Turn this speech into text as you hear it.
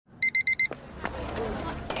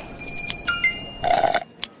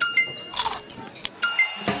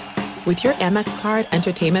With your Amex card,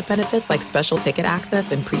 entertainment benefits like special ticket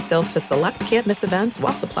access and pre-sales to select campus events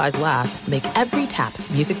while supplies last make every tap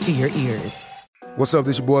music to your ears. What's up,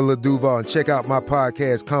 this your boy Lil Duval, and check out my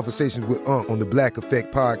podcast, Conversations with Unc, on the Black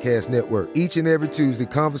Effect Podcast Network. Each and every Tuesday,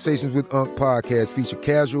 Conversations with Unc podcast feature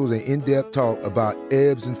casual and in-depth talk about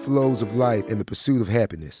ebbs and flows of life and the pursuit of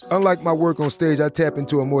happiness. Unlike my work on stage, I tap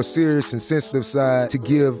into a more serious and sensitive side to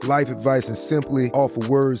give life advice and simply offer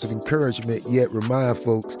words of encouragement, yet remind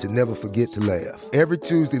folks to never forget to laugh. Every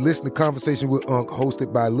Tuesday, listen to Conversations with Unc,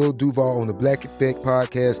 hosted by Lil Duval on the Black Effect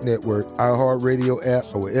Podcast Network, iHeartRadio app,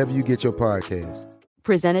 or wherever you get your podcasts.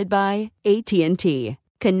 Presented by AT&T.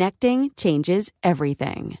 Connecting changes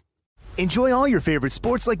everything. Enjoy all your favorite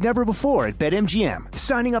sports like never before at BetMGM.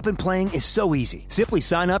 Signing up and playing is so easy. Simply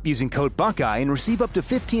sign up using code Buckeye and receive up to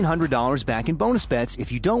 $1,500 back in bonus bets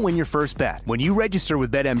if you don't win your first bet. When you register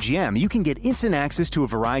with BetMGM, you can get instant access to a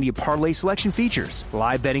variety of parlay selection features,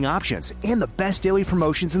 live betting options, and the best daily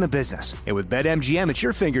promotions in the business. And with BetMGM at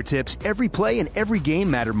your fingertips, every play and every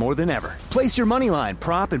game matter more than ever. Place your moneyline,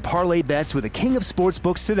 prop, and parlay bets with the king of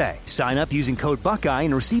sportsbooks today. Sign up using code Buckeye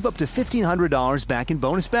and receive up to $1,500 back in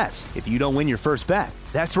bonus bets if you don't win your first bet.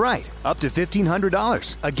 That's right, up to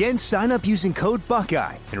 $1,500. Again, sign up using code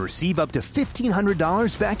Buckeye and receive up to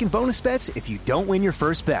 $1,500 back in bonus bets if you don't win your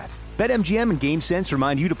first bet. BetMGM and GameSense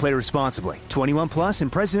remind you to play responsibly. 21 plus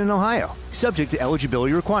and present in Ohio. Subject to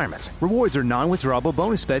eligibility requirements. Rewards are non-withdrawable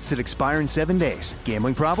bonus bets that expire in 7 days.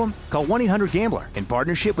 Gambling problem? Call 1-800-GAMBLER in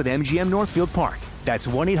partnership with MGM Northfield Park. That's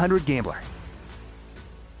 1-800-GAMBLER.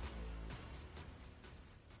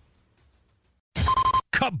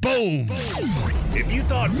 Kaboom! If you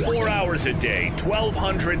thought 4 hours a day,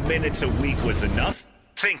 1,200 minutes a week was enough,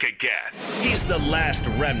 think again. He's the last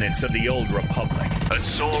remnants of the old republic, a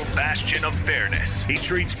sole bastion of fairness. He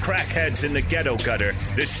treats crackheads in the ghetto gutter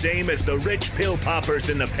the same as the rich pill poppers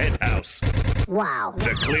in the penthouse. Wow.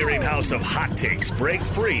 The clearinghouse of hot takes break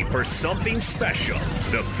free for something special.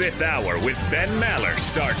 The Fifth Hour with Ben Maller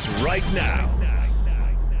starts right now.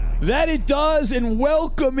 That it does, and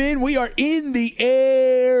welcome in. We are in the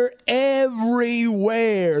air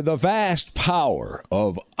everywhere. The vast power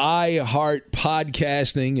of iHeart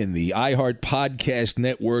Podcasting and the iHeart Podcast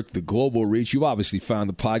Network, the global reach. You've obviously found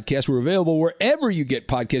the podcast. We're available wherever you get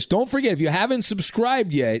podcasts. Don't forget, if you haven't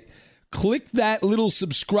subscribed yet, click that little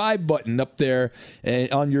subscribe button up there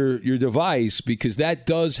on your device, because that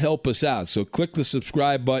does help us out. So click the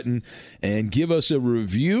subscribe button and give us a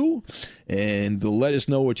review and let us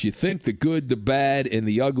know what you think, the good, the bad, and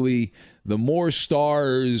the ugly. The more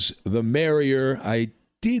stars, the merrier. I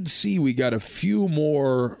did see we got a few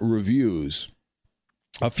more reviews.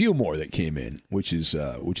 A few more that came in, which is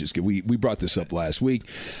good. We brought this up last week.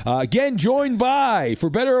 Again, joined by, for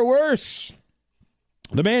better or worse,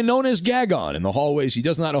 the man known as Gagon in the hallways. He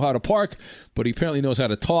does not know how to park, but he apparently knows how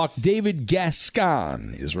to talk. David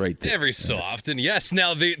Gascon is right there. Every so often, yes.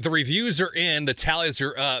 Now, the reviews are in, the tallies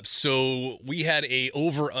are up. So we had a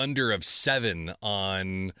over-under of 7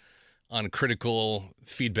 on critical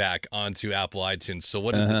feedback onto Apple iTunes. So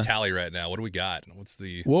what is the tally right now? What do we got? What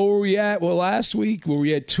were we at? Well, last week, were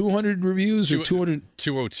we at 200 reviews or 200?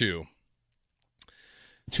 202.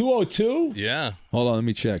 202? Yeah. Hold on, let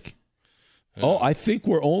me check. I think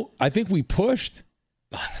we pushed.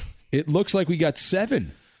 It looks like we got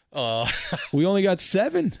 7. We only got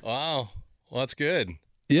 7. Wow. Well, that's good.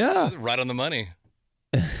 Yeah. Right on the money.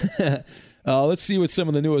 Let's see what some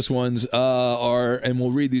of the newest ones are, and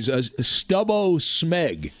we'll read these. Stubbo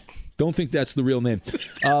Smeg. Don't think that's the real name.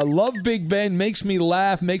 Love Big Ben. Makes me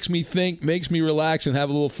laugh, makes me think, makes me relax and have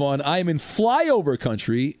a little fun. I am in flyover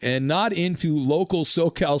country and not into local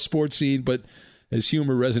SoCal sports scene, but his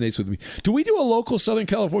humor resonates with me. Do we do a local Southern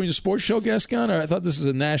California sports show, Gascon? Or I thought this is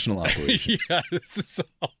a national operation. Yeah, this is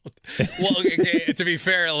all... Well, okay, to be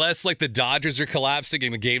fair, unless like the Dodgers are collapsing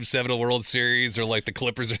in the Game 7 of the World Series, or like the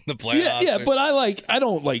Clippers are in the playoffs. Yeah, but I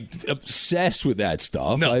don't obsess with that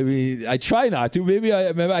stuff. No. I mean, I try not to. Maybe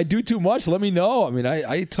I do too much. Let me know. I mean,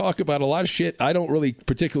 I talk about a lot of shit. I don't really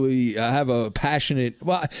particularly have a passionate.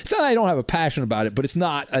 Well, it's not that I don't have a passion about it, but it's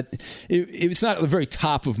not. It's not at the very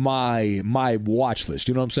top of my watch list.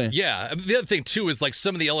 You know what I'm saying? Yeah. The other thing too is like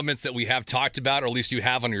some of the elements that we have talked about, or at least you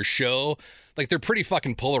have on your show. Like, they're pretty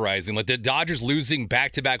fucking polarizing. Like, the Dodgers losing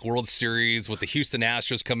back-to-back World Series with the Houston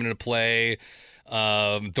Astros coming into play,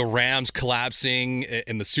 the Rams collapsing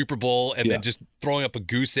in the Super Bowl, and then just throwing up a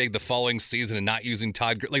goose egg the following season and not using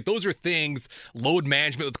Todd. Like, those are things, load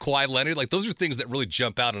management with Kawhi Leonard, like, those are things that really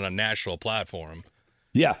jump out on a national platform.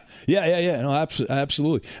 Yeah. No,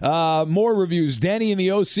 absolutely. More reviews. Danny in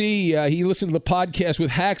the OC, he listened to the podcast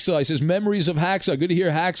with Hacksaw. He says, memories of Hacksaw. Good to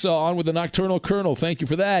hear Hacksaw on with the Nocturnal Colonel. Thank you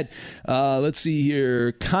for that. Let's see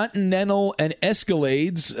here. Continental and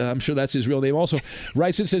Escalades. I'm sure that's his real name also.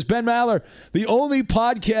 Writes and says, Ben Maller, the only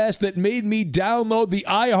podcast that made me download the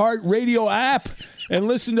iHeartRadio app and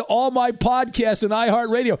listen to all my podcasts on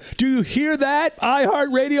iHeartRadio. Do you hear that,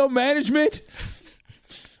 iHeartRadio management?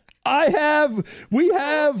 We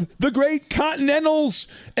have the great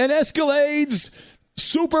Continentals and Escalades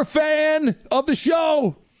super fan of the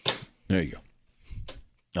show. There you go.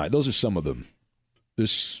 All right, those are some of them. I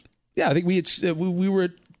think we were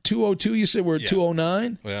at 202. You said we're at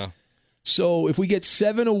 209. Yeah. So if we get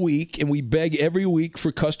 7 a week and we beg every week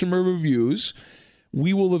for customer reviews,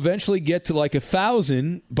 we will eventually get to like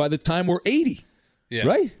 1,000 by the time we're 80. Yeah.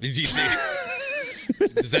 Right?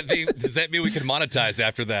 Does that mean we can monetize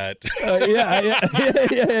after that?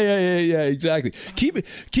 Yeah, exactly. Keep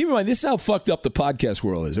in mind, this is how fucked up the podcast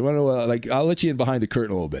world is. I want to I'll let you in behind the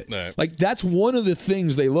curtain a little bit. Right. Like, that's one of the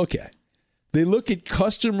things they look at. They look at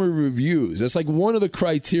customer reviews. That's like one of the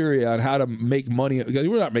criteria on how to make money. Because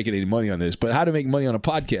we're not making any money on this, but how to make money on a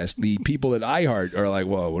podcast. The people at iHeart are like,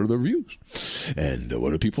 well, what are the reviews? And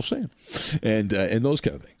what are people saying? And those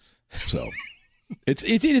kind of things. So it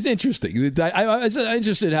is interesting. I'm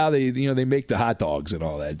interested how they make the hot dogs and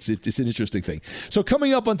all that. It's an interesting thing. So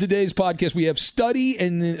coming up on today's podcast, we have Study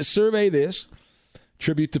and Survey This,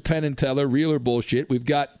 tribute to Penn and Teller, Real or Bullshit. We've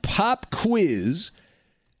got Pop Quiz.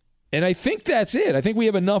 And I think that's it. I think we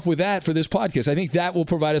have enough with that for this podcast. I think that will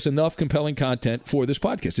provide us enough compelling content for this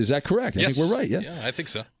podcast. Is that correct? Yes. I think we're right. Yes? Yeah, I think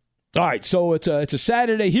so. All right. So it's a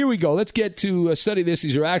Saturday. Here we go. Let's get to Study This.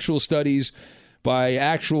 These are actual studies by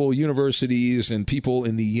actual universities and people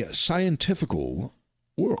in the scientifical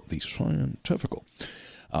world. The scientifical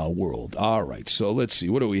world. All right. So let's see.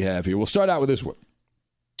 What do we have here? We'll start out with this one.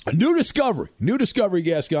 A new discovery,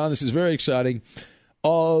 Gascon. This is very exciting.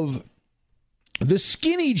 Of the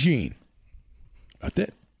skinny gene. Not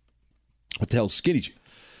that. What the hell is skinny gene?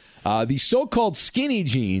 The so-called skinny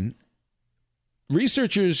gene,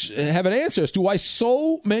 researchers have an answer as to why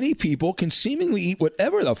so many people can seemingly eat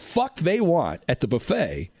whatever the fuck they want at the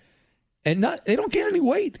buffet and they don't gain any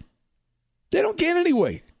weight. They don't gain any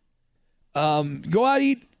weight. Go out,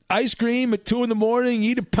 eat ice cream at 2 a.m,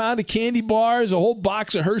 eat a pound of candy bars, a whole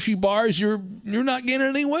box of Hershey bars, you're not gaining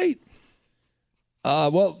any weight.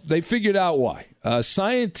 Well, they figured out why.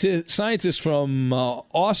 Scientists from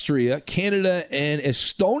Austria, Canada, and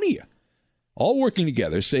Estonia, all working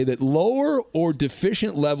together, say that lower or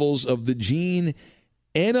deficient levels of the gene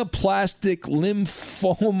anaplastic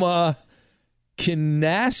lymphoma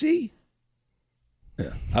kinase.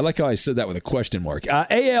 Yeah, I like how I said that with a question mark.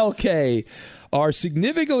 ALK are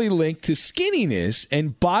significantly linked to skinniness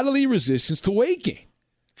and bodily resistance to weight gain.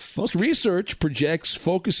 Most research projects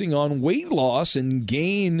focusing on weight loss and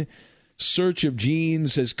gain search of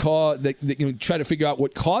genes has caused that try to figure out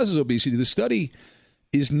what causes obesity. The study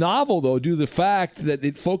is novel, though, due to the fact that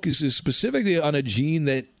it focuses specifically on a gene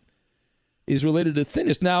that is related to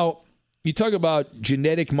thinness. Now, you talk about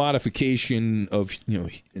genetic modification of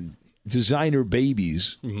designer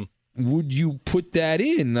babies. Mm-hmm. Would you put that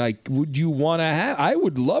in? Like, would you want to have? I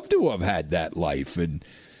would love to have had that life and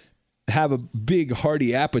have a big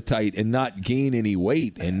hearty appetite and not gain any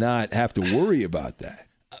weight and not have to worry about that.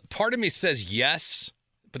 Part of me says yes,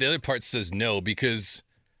 but the other part says no, because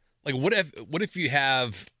like what if you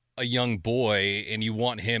have a young boy and you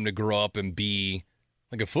want him to grow up and be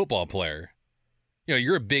like a football player?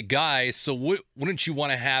 You're a big guy, so wouldn't you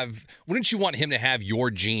want him to have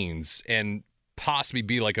your genes and possibly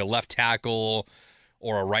be like a left tackle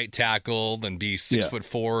or a right tackle and be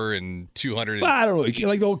 6'4" and 200? Well, I don't know.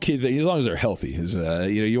 Like the old kid thing, as long as they're healthy.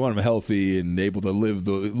 You want them healthy and able to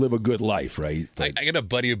live a good life, right? But I got a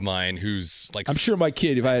buddy of mine who's like, I'm sure my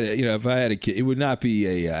kid, if I had a kid, it would not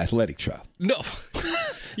be a athletic child. No.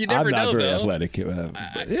 You never I'm not know, very though. athletic.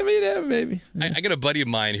 Maybe. I got a buddy of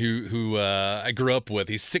mine who I grew up with.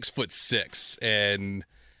 He's 6'6", and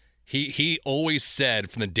he always said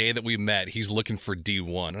from the day that we met, he's looking for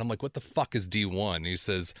D1. And I'm like, what the fuck is D1? And he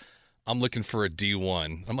says, I'm looking for a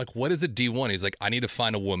D1. I'm like, what is a D1? He's like, I need to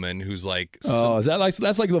find a woman who's like... is that like...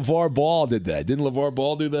 That's like LeVar Ball did that. Didn't LeVar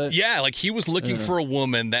Ball do that? Yeah, like he was looking for a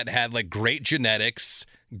woman that had like great genetics,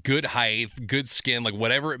 good height, good skin, like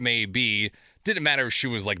whatever it may be. Didn't matter if she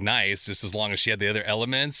was like nice, just as long as she had the other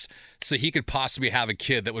elements. So he could possibly have a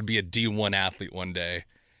kid that would be a D1 athlete one day.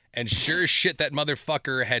 And sure as shit, that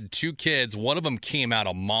motherfucker had 2 kids. One of them came out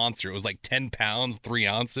a monster. It was like 10 pounds, 3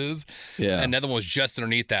 ounces. Yeah. And another one was just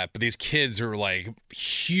underneath that. But these kids are like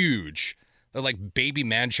huge. They're like baby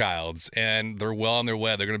man-childs, and they're well on their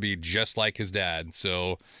way. They're going to be just like his dad.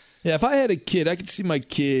 So, yeah, if I had a kid, I could see my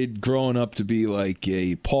kid growing up to be like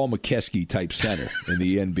a Paul McKeskey type center in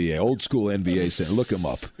the NBA, old school NBA center. Look him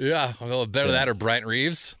up. Yeah, well, better that or Bryant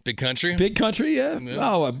Reeves, Big Country. Big Country, yeah.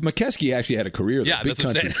 Oh, McKeskey actually had a career. Yeah, Big that's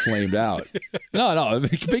what I'm Country saying. flamed out. No,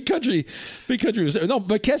 Big Country was no.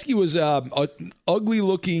 McKeskey was an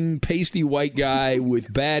ugly-looking, pasty white guy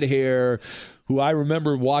with bad hair. Who I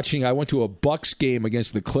remember watching. I went to a Bucks game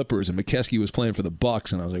against the Clippers, and McKeskey was playing for the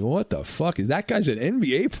Bucks, and I was like, "What the fuck is that? Guy's an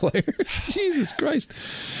NBA player? Jesus Christ!"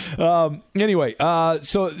 Anyway,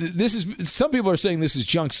 so this is. Some people are saying this is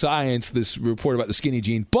junk science. This report about the skinny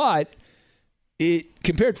jean, but it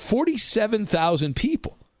compared 47,000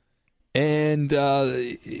 people, and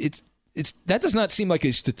it's that does not seem like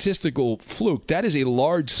a statistical fluke. That is a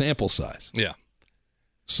large sample size. Yeah.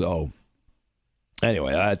 So.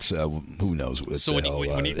 Anyway, that's who knows what so the when hell.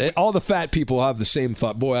 you, all the fat people have the same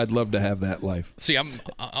thought. Boy, I'd love to have that life. See, I'm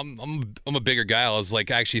a bigger guy. I was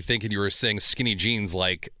like actually thinking you were saying skinny jeans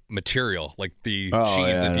like material, like the jeans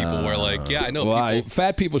that people wear. Like, yeah, I know. Well,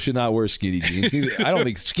 fat people should not wear skinny jeans. I don't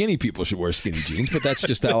think skinny people should wear skinny jeans, but that's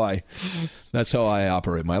just how I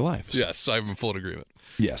operate my life. So. Yes, I'm in full agreement.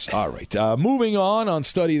 Yes. All right. Moving on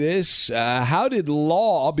Study This. How did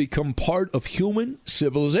law become part of human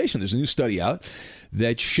civilization? There's a new study out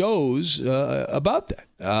that shows about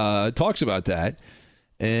that, talks about that.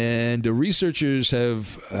 And the researchers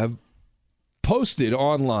have posted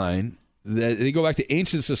online that they go back to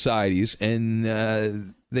ancient societies, and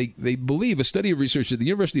they believe a study of research at the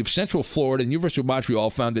University of Central Florida and University of Montreal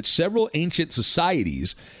found that several ancient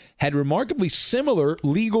societies had remarkably similar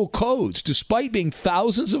legal codes, despite being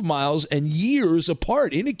thousands of miles and years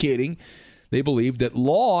apart, indicating they believe that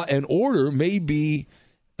law and order may be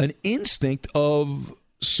an instinct of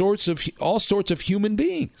all sorts of human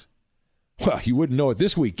beings. Well, you wouldn't know it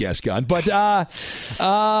this week, Gascon, but that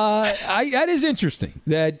is interesting.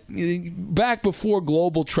 That back before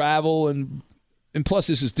global travel and plus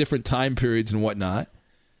this is different time periods and whatnot.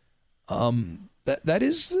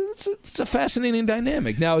 It's a fascinating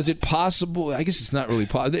dynamic. Now, is it possible? I guess it's not really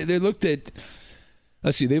possible. They looked at.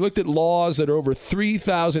 They looked at laws that are over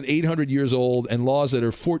 3,800 years old and laws that are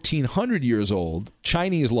 1,400 years old,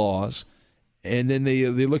 Chinese laws, and then they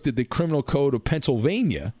looked at the criminal code of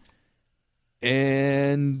Pennsylvania,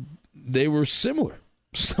 and they were similar.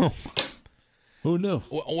 So, who knew?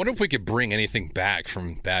 I wonder if we could bring anything back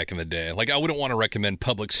from back in the day. Like, I wouldn't want to recommend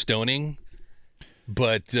public stoning,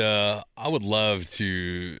 but I would love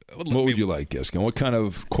to. What would you like, Gascon? What kind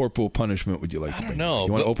of corporal punishment would you like to bring? I don't know.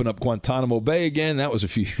 You want to open up Guantanamo Bay again? That was a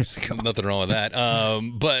few years ago. Nothing wrong with that.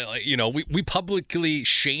 But, we publicly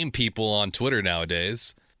shame people on Twitter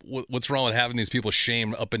nowadays. What's wrong with having these people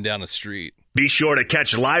shamed up and down the street? Be sure to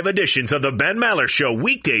catch live editions of the Ben Maller Show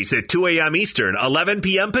weekdays at 2 a.m. Eastern, 11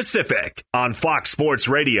 p.m. Pacific on Fox Sports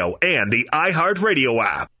Radio and the iHeartRadio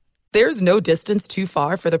app. There's no distance too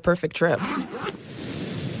far for the perfect trip.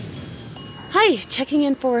 Hi, checking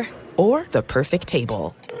in for... Or the perfect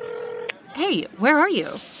table. Hey, where are you?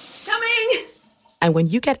 Coming! And when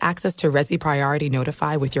you get access to Resi Priority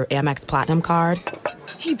Notify with your Amex Platinum card...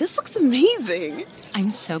 Hey, this looks amazing.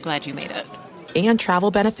 I'm so glad you made it. And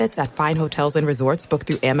travel benefits at fine hotels and resorts booked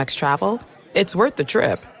through Amex Travel, it's worth the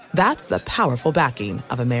trip. That's the powerful backing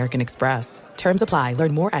of American Express. Terms apply.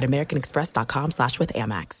 Learn more at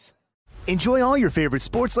americanexpress.com/withAmex. Enjoy all your favorite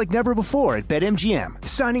sports like never before at BetMGM.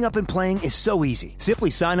 Signing up and playing is so easy.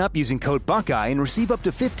 Simply sign up using code Buckeye and receive up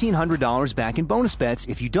to $1,500 back in bonus bets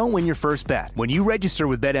if you don't win your first bet. When you register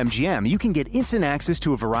with BetMGM, you can get instant access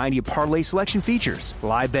to a variety of parlay selection features,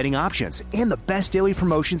 live betting options, and the best daily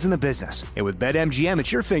promotions in the business. And with BetMGM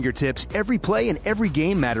at your fingertips, every play and every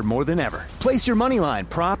game matter more than ever. Place your moneyline,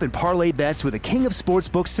 prop, and parlay bets with the king of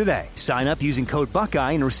sportsbooks today. Sign up using code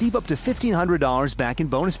Buckeye and receive up to $1,500 back in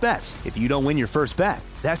bonus bets if you don't win your first bet.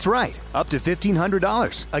 That's right, up to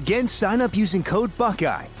 $1,500. Again, sign up using code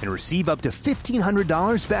Buckeye and receive up to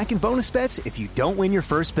 $1,500 back in bonus bets if you don't win your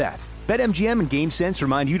first bet. BetMGM and GameSense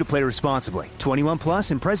remind you to play responsibly. 21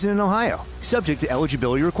 plus and present in Ohio. Subject to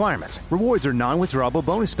eligibility requirements. Rewards are non-withdrawable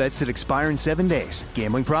bonus bets that expire in 7 days.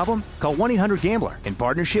 Gambling problem? Call 1-800-GAMBLER in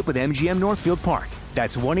partnership with MGM Northfield Park.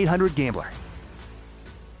 That's 1-800-GAMBLER.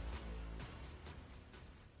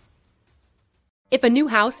 If a new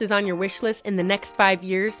house is on your wish list in the next 5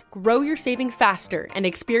 years, grow your savings faster and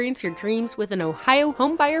experience your dreams with an Ohio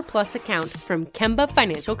Homebuyer Plus account from Kemba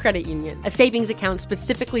Financial Credit Union. A savings account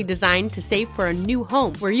specifically designed to save for a new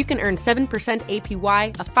home where you can earn 7%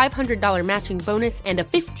 APY, a $500 matching bonus, and a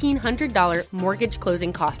 $1,500 mortgage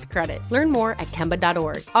closing cost credit. Learn more at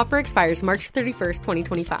Kemba.org. Offer expires March 31st,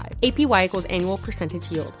 2025. APY equals annual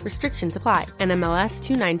percentage yield. Restrictions apply. NMLS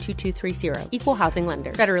 292230. Equal housing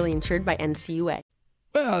lender. Federally insured by NCUA.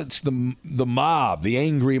 Well, it's the mob, the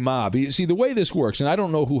angry mob. You see, the way this works, and I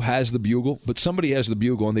don't know who has the bugle, but somebody has the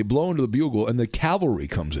bugle, and they blow into the bugle, and the cavalry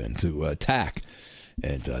comes in to attack.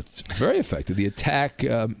 And it's very effective. They attack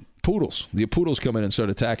poodles. The poodles come in and start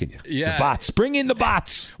attacking you. Yeah. The bots. Bring in the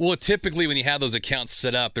bots. Well, typically when you have those accounts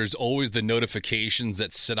set up, there's always the notifications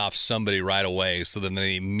that set off somebody right away, so then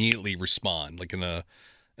they immediately respond, like in the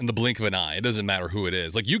blink of an eye. It doesn't matter who it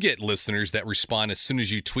is. Like, you get listeners that respond as soon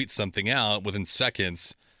as you tweet something out. Within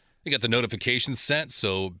seconds, you got the notifications sent.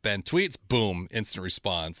 So Ben tweets, boom, instant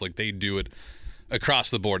response. Like, they do it across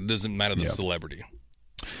the board. It doesn't matter the celebrity.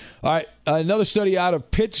 All right, another study out of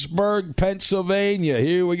Pittsburgh, Pennsylvania.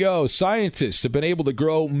 Here we go. Scientists have been able to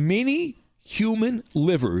grow mini human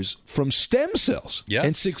livers from stem cells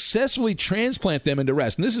and successfully transplant them into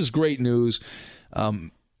rats. And this is great news.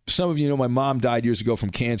 Some of you know my mom died years ago from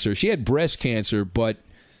cancer. She had breast cancer, but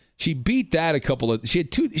she beat that she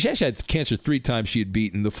actually had cancer 3 times she had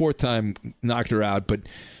beaten. The 4th time knocked her out, but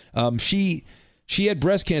she had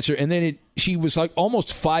breast cancer, and then she was like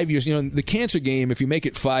almost 5 years. You know, the cancer game, if you make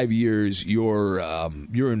it 5 years, you're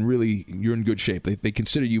in good shape. They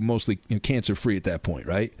consider you mostly cancer free at that point,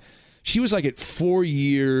 right? She was like at 4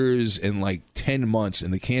 years and like 10 months,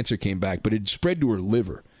 and the cancer came back, but it spread to her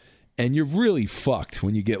liver. And you're really fucked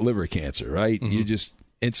when you get liver cancer, right? Mm-hmm.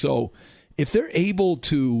 And so if they're able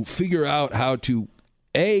to figure out how to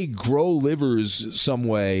grow livers some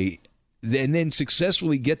way, and then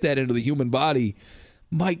successfully get that into the human body,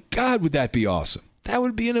 my God, would that be awesome? That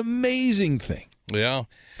would be an amazing thing. Yeah.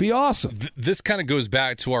 Be awesome. This kind of goes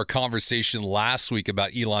back to our conversation last week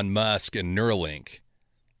about Elon Musk and Neuralink.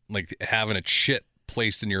 Like, having a chip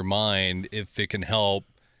placed in your mind, if it can help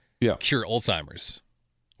cure Alzheimer's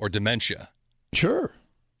or dementia. Sure.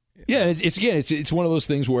 Yeah, it's one of those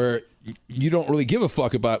things where you don't really give a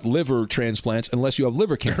fuck about liver transplants unless you have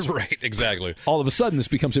liver cancer. Right, exactly. All of a sudden, this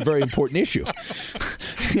becomes a very important issue.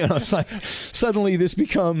 It's like suddenly this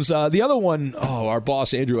becomes the other one. Oh, our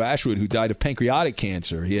boss Andrew Ashwood, who died of pancreatic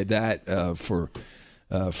cancer, he had that for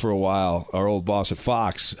a while. Our old boss at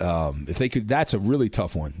Fox, if they could, that's a really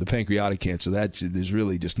tough one. The pancreatic cancer. There's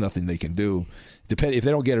really just nothing they can do. If they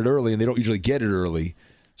don't get it early, and they don't usually get it early.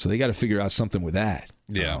 So they got to figure out something with that.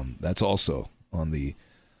 Yeah. That's also on the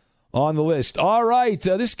list. All right.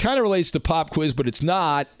 This kind of relates to pop quiz, but it's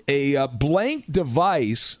not. A blank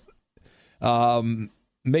device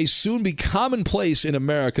may soon be commonplace in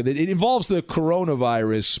America. It involves the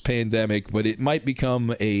coronavirus pandemic, but it might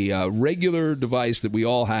become a regular device that we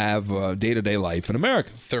all have day-to-day life in America.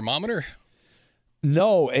 Thermometer?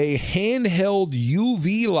 No, a handheld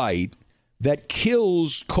UV light that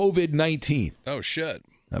kills COVID-19. Oh, shit.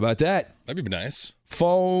 How about that? That'd be nice.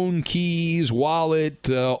 Phone, keys, wallet,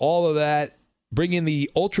 all of that. Bring in the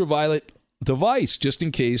ultraviolet device just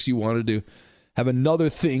in case you wanted to have another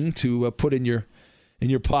thing to put in your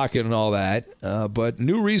pocket and all that. But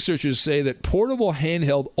new researchers say that portable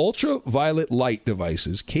handheld ultraviolet light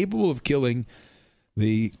devices capable of killing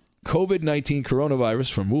the COVID-19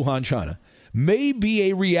 coronavirus from Wuhan, China, may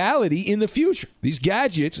be a reality in the future. These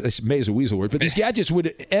gadgets, may is a weasel word, but these gadgets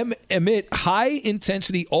would emit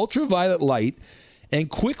high-intensity ultraviolet light and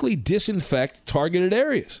quickly disinfect targeted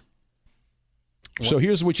areas. So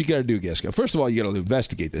here's what you got to do, Geska. First of all, you got to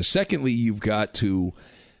investigate this. Secondly, you've got to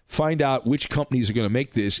find out which companies are going to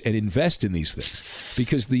make this and invest in these things.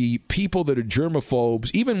 Because the people that are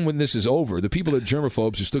germaphobes, even when this is over, the people that are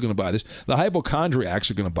germaphobes are still going to buy this. The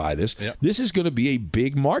hypochondriacs are going to buy this. Yep. This is going to be a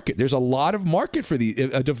big market. There's a lot of market for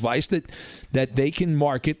a device that they can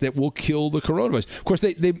market that will kill the coronavirus. Of course,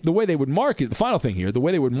 the way they would market, the final thing here, the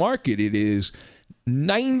way they would market it is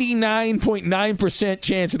 99.9%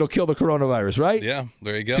 chance it'll kill the coronavirus, right? Yeah,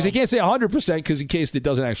 there you go. Because they can't say 100% because in case it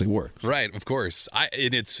doesn't actually work. Right, of course.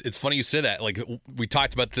 It's funny you say that. Like, we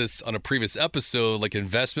talked about this on a previous episode, like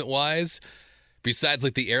investment-wise. Besides,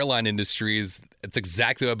 like, the airline industries, it's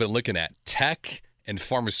exactly what I've been looking at. Tech and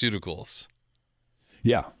pharmaceuticals.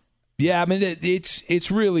 Yeah. Yeah, I mean,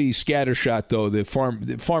 it's really scattershot, though, the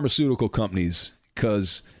pharmaceutical companies,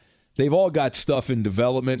 because they've all got stuff in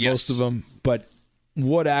development, most of them, but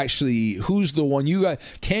who's the one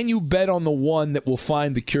can you bet on the one that will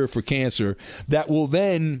find the cure for cancer that will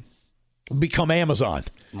then become Amazon.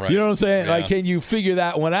 Right. You know what I'm saying? Yeah. Like, can you figure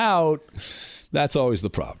that one out? That's always the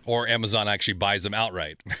problem. Or Amazon actually buys them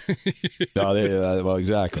outright. Well,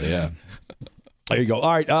 exactly, yeah. There you go.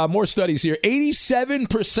 All right, more studies here.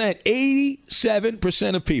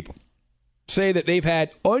 87% of people say that they've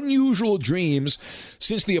had unusual dreams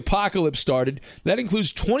since the apocalypse started. That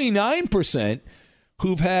includes 29%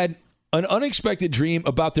 who've had an unexpected dream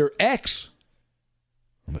about their ex.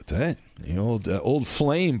 How about that? The old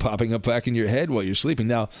flame popping up back in your head while you're sleeping.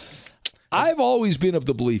 Now, I've always been of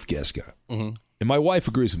the belief, Geska, and my wife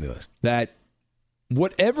agrees with me on this, that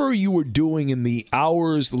whatever you were doing in the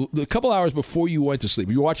couple hours before you went to sleep,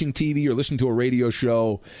 you were watching TV or listening to a radio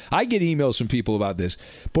show. I get emails from people about this,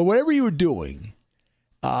 but whatever you were doing,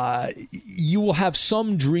 you will have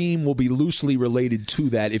some dream will be loosely related to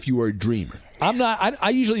that if you are a dreamer.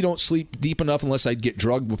 I usually don't sleep deep enough unless I get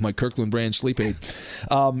drugged with my Kirkland brand sleep aid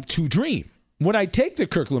to dream. When I take the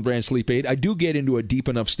Kirkland brand sleep aid, I do get into a deep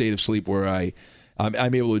enough state of sleep where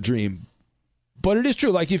I'm able to dream. But it is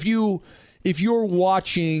true. Like if you're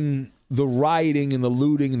watching the rioting and the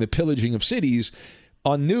looting and the pillaging of cities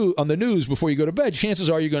on the news before you go to bed,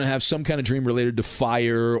 chances are you're going to have some kind of dream related to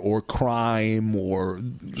fire or crime or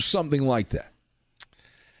something like that.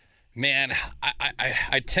 Man,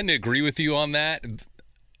 I tend to agree with you on that.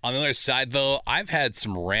 On the other side, though, I've had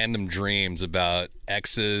some random dreams about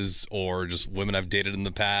exes or just women I've dated in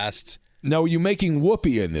the past. Now, were you making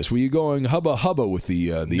whoopee in this? Were you going hubba hubba with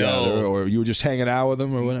the other, or you were just hanging out with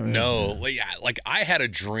them or whatever? No, like I had a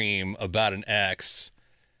dream about an ex.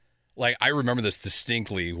 Like I remember this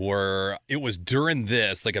distinctly, where it was during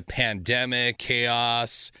this, like a pandemic,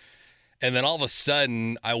 chaos, and then all of a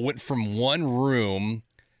sudden, I went from one room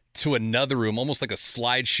to another room, almost like a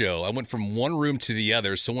slideshow. I went from one room to the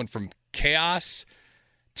other, so I went from chaos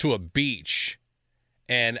to a beach.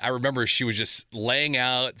 And I remember she was just laying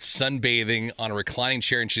out, sunbathing on a reclining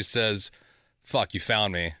chair, and she says, "Fuck, you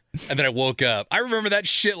found me." And then I woke up. I remember that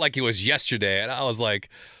shit like it was yesterday. And I was like,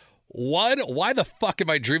 one, why the fuck am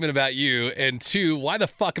I dreaming about you? And two, why the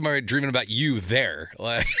fuck am I dreaming about you there?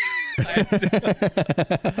 Like, and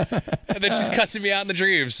then she's cussing me out in the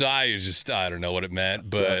dream. So I don't know what it meant.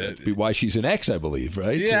 But that'd be why she's an ex, I believe,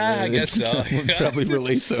 right? Yeah, I guess so. Probably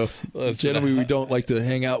relate to. Generally, we don't like to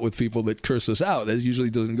hang out with people that curse us out. That usually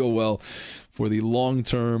doesn't go well for the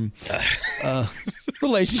long-term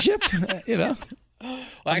relationship, you know.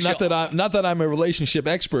 Well, actually, not that I'm a relationship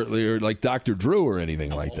expert or like Dr. Drew or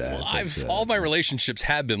anything like that. Well, all my relationships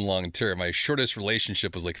have been long term. My shortest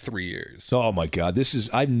relationship was like 3 years. Oh my God,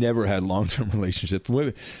 I've never had long term relationships.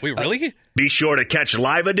 Wait, really? Be sure to catch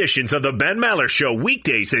live editions of the Ben Maller Show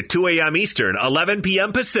weekdays at 2 a.m. Eastern, 11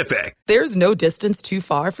 p.m. Pacific. There's no distance too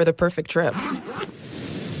far for the perfect trip.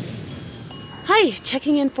 Hi,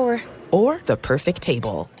 checking in for... Or the perfect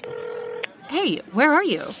table. Hey, where are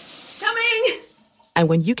you? Coming! And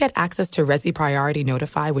when you get access to Resi Priority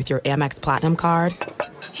Notify with your Amex Platinum card...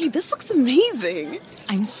 Hey, this looks amazing.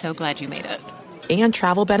 I'm so glad you made it. And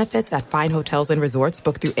travel benefits at fine hotels and resorts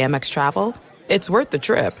booked through Amex Travel, it's worth the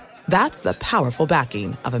trip. That's the powerful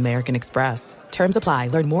backing of American Express. Terms apply.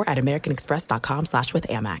 Learn more at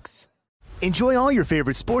americanexpress.com/withAmex. Enjoy all your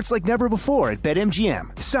favorite sports like never before at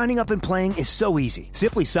BetMGM. Signing up and playing is so easy.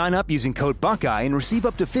 Simply sign up using code Buckeye and receive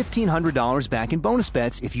up to $1,500 back in bonus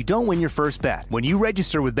bets if you don't win your first bet. When you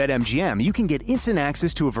register with BetMGM, you can get instant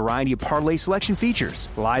access to a variety of parlay selection features,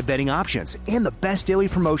 live betting options, and the best daily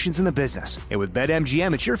promotions in the business. And with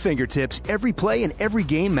BetMGM at your fingertips, every play and every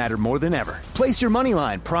game matter more than ever. Place your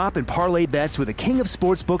moneyline, prop, and parlay bets with the king of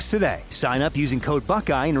sportsbooks today. Sign up using code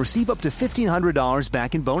Buckeye and receive up to $1,500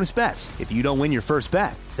 back in bonus bets if you don't win your first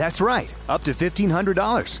bet. That's right, up to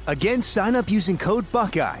 $1,500. Again, sign up using code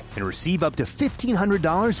Buckeye and receive up to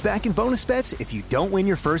 $1,500 back in bonus bets if you don't win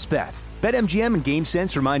your first bet. BetMGM and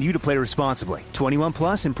GameSense remind you to play responsibly. 21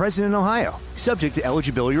 plus and present in Ohio. Subject to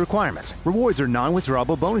eligibility requirements. Rewards are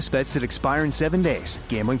non-withdrawable bonus bets that expire in 7 days.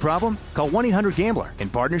 Gambling problem? Call 1-800-GAMBLER in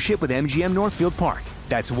partnership with MGM Northfield Park.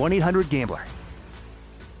 That's 1-800-GAMBLER.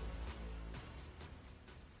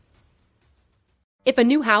 If a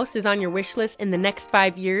new house is on your wish list in the next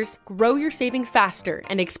 5 years, grow your savings faster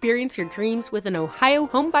and experience your dreams with an Ohio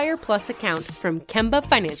Homebuyer Plus account from Kemba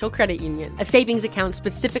Financial Credit Union. A savings account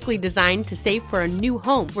specifically designed to save for a new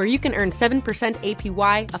home where you can earn 7%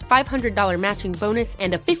 APY, a $500 matching bonus,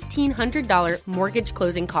 and a $1,500 mortgage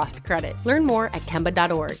closing cost credit. Learn more at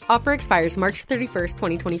Kemba.org. Offer expires March 31st,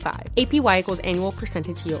 2025. APY equals annual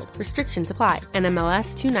percentage yield. Restrictions apply.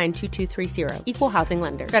 NMLS 292230. Equal housing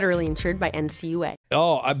lender. Federally insured by NCUA.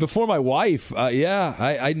 Oh, before my wife,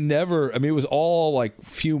 I never, it was all like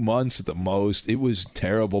few months at the most. It was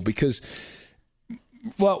terrible because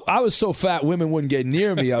Well, I was so fat women wouldn't get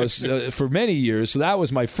near me. I was for many years, so that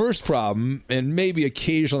was my first problem. And maybe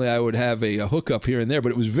occasionally I would have a hookup here and there,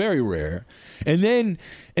 but it was very rare. And then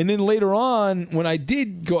later on, when I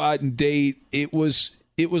did go out and date, it was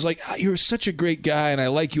like, you're such a great guy and I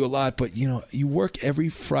like you a lot, but you work every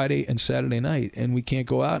Friday and Saturday night and we can't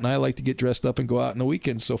go out, and I like to get dressed up and go out on the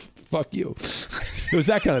weekends, so fuck you. It was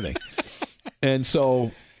that kind of thing. And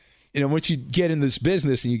so, once you get in this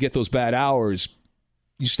business and you get those bad hours,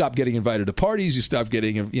 you stop getting invited to parties, you stop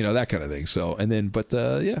getting, that kind of thing. So, I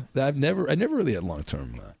never really had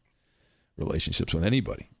long-term relationships with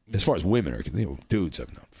anybody. As far as women are, dudes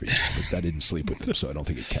I've known for years, but I didn't sleep with them, so I don't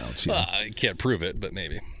think it counts. I can't prove it, but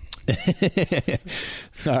maybe.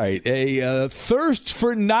 All right. A thirst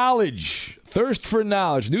for knowledge. Thirst for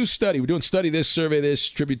knowledge. New study. We're doing Study This, Survey This,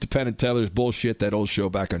 tribute to Penn and Teller's bullshit, that old show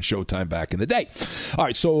back on Showtime back in the day. All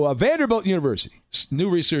right. So Vanderbilt University, new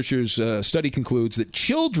researchers study concludes that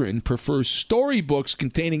children prefer storybooks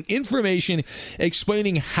containing information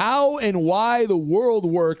explaining how and why the world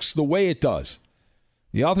works the way it does.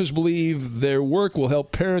 The authors believe their work will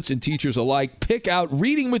help parents and teachers alike pick out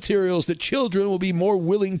reading materials that children will be more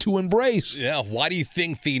willing to embrace. Yeah, why do you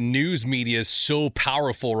think the news media is so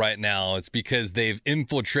powerful right now? It's because they've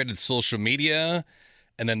infiltrated social media,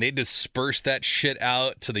 and then they disperse that shit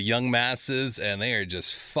out to the young masses, and they are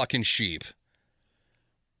just fucking sheep.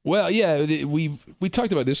 Well, yeah, we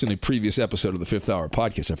talked about this in a previous episode of the Fifth Hour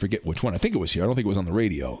podcast. I forget which one. I think it was here. I don't think it was on the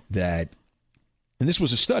radio. And this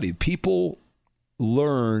was a study. People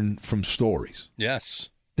learn from stories. Yes.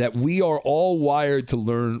 That we are all wired to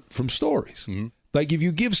learn from stories. Mm-hmm. Like if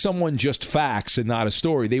you give someone just facts and not a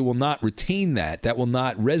story, they will not retain that. That will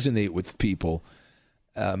not resonate with people.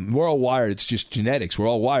 We're all wired. It's just genetics. We're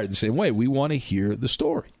all wired the same way. We want to hear the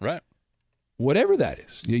story. Right. Whatever that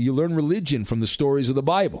is. You learn religion from the stories of the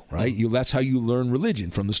Bible, right? Mm-hmm. That's how you learn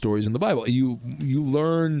religion, from the stories in the Bible. You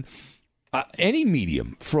learn any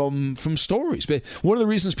medium from stories. But one of the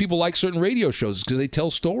reasons people like certain radio shows is because they tell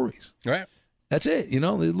stories. Right. That's it. The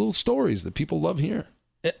little stories that people love hearing.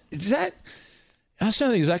 I was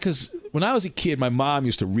trying to think, is that because when I was a kid, my mom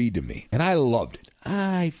used to read to me, and I loved it.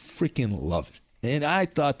 I freaking loved it. And I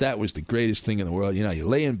thought that was the greatest thing in the world. You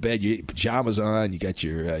lay in bed, you get your pajamas on, you got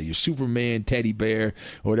your Superman teddy bear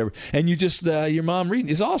or whatever, and you just, your mom reading.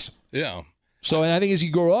 It's awesome. Yeah. So, and I think as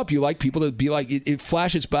you grow up, you like people to be like, it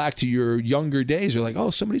flashes back to your younger days. You're like,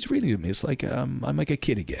 oh, somebody's reading to me. It's like I'm like a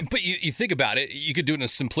kid again. But you think about it, you could do it in a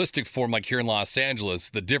simplistic form like here in Los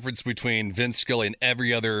Angeles. The difference between Vince Scully and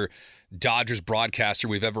every other Dodgers broadcaster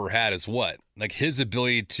we've ever had is what? Like his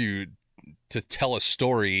ability to tell a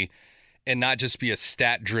story and not just be a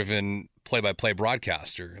stat-driven play-by-play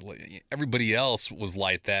broadcaster. Everybody else was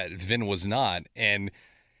like that. Vin was not. And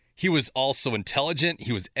he was also intelligent,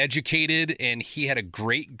 he was educated, and he had a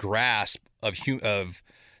great grasp of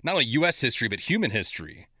not only U.S. history, but human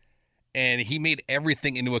history. And he made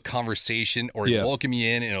everything into a conversation, or he'd welcome you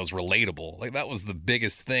in, and it was relatable. Like, that was the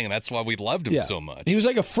biggest thing, and that's why we loved him so much. He was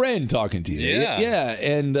like a friend talking to you. Yeah.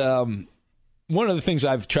 And one of the things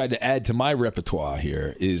I've tried to add to my repertoire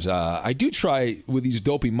here is I do try, with these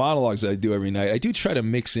dopey monologues that I do every night, I do try to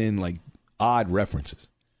mix in, like, odd references.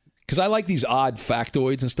 Because I like these odd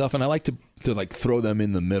factoids and stuff, and I like to like throw them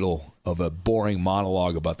in the middle of a boring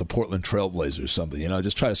monologue about the Portland Trailblazers or something.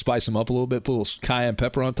 Just try to spice them up a little bit, put a little cayenne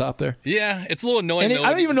pepper on top there. Yeah, it's a little annoying. And I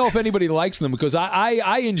don't even know if anybody likes them because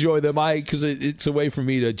I enjoy them. Because it's a way for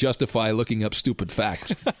me to justify looking up stupid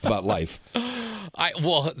facts about life.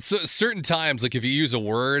 Certain times, like if you use a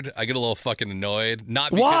word, I get a little fucking annoyed.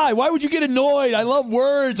 Why? Why would you get annoyed? I love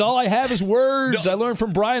words. All I have is words. No. I learned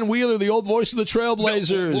from Brian Wheeler, the old voice of the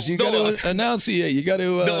Trailblazers. You got to enunciate. You got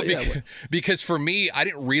to. Because for me, I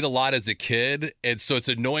didn't read a lot as a kid, and so it's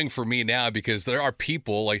annoying for me now because there are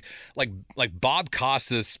people like Bob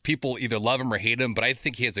Costas. People either love him or hate him, but I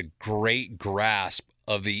think he has a great grasp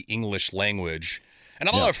of the English language. And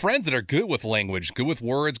I have a lot of friends that are good with language, good with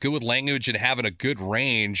words, good with language, and having a good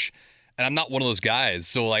range. And I'm not one of those guys.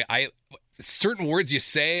 So, like, certain words you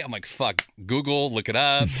say, I'm like, fuck, Google, look it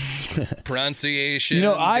up, pronunciation.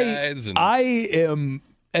 I am,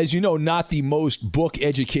 as you know, not the most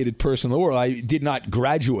book-educated person in the world. I did not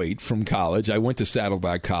graduate from college. I went to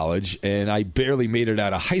Saddleback College, and I barely made it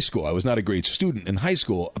out of high school. I was not a great student in high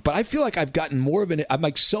school. But I feel like I've gotten more of I'm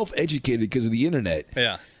like self-educated because of the internet.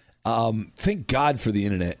 Yeah. Thank God for the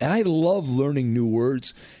internet. And I love learning new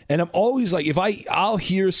words. And I'm always like, I'll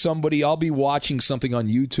hear somebody, I'll be watching something on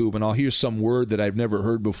YouTube and I'll hear some word that I've never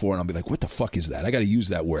heard before. And I'll be like, what the fuck is that? I got to use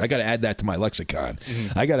that word. I got to add that to my lexicon.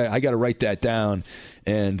 Mm-hmm. I got to write that down.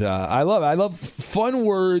 And I love fun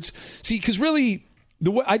words. See, because really,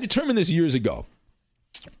 I determined this years ago.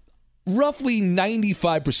 roughly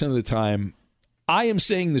 95% of the time, I am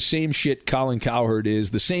saying the same shit Colin Cowherd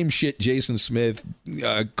is, the same shit Jason Smith,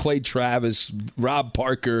 Clay Travis, Rob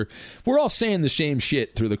Parker. We're all saying the same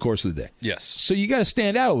shit through the course of the day. Yes. So you got to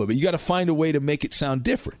stand out a little bit. You got to find a way to make it sound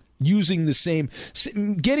different. Using the same,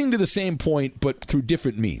 getting to the same point, but through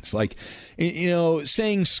different means. Like,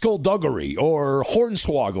 saying skullduggery or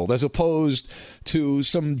hornswoggled as opposed to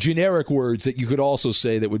some generic words that you could also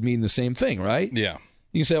say that would mean the same thing, right? Yeah.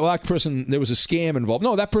 You can say, well, that person, there was a scam involved.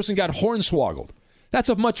 No, that person got hornswoggled. That's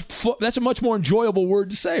a much more enjoyable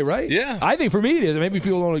word to say, right? Yeah. I think for me it is. Maybe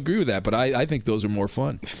people don't agree with that, but I think those are more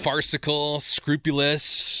fun. Farcical,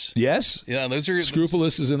 scrupulous. Yes. Yeah, those are...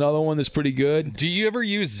 Scrupulous is another one that's pretty good. Do you ever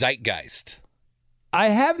use zeitgeist? I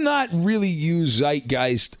have not really used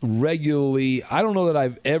zeitgeist regularly. I don't know that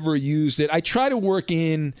I've ever used it. I try to work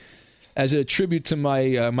in as a tribute to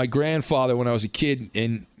my grandfather when I was a kid,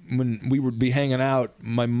 and when we would be hanging out,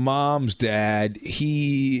 my mom's dad,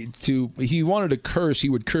 he wanted to curse. He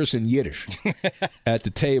would curse in Yiddish at the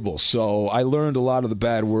table. So I learned a lot of the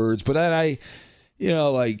bad words. But then one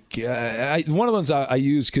of the ones I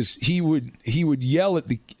used because he would yell at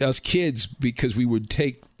us kids because we would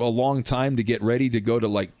take a long time to get ready to go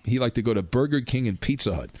to he liked to go to Burger King and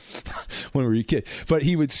Pizza Hut when we were a kid. But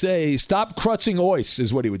he would say, "Stop krutzing ois,"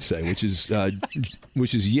 is what he would say, which is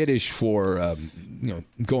Yiddish for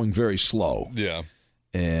going very slow. Yeah.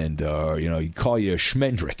 And he'd call you a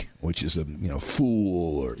schmendrick, which is a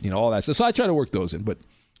fool, or all that stuff. So I try to work those in,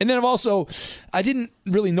 and then I didn't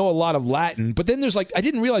really know a lot of Latin, but then I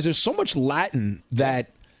didn't realize there's so much Latin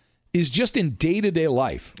that is just in day-to-day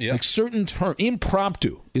life. Yeah. Like certain term,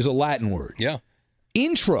 impromptu is a Latin word. Yeah.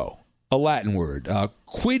 Intro, a Latin word.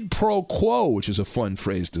 Quid pro quo, which is a fun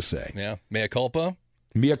phrase to say. Yeah. Mea culpa.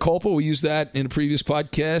 Mea culpa, we used that in a previous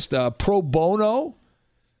podcast. Pro bono.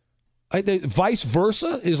 Vice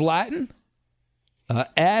versa is Latin.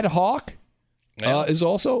 Ad hoc is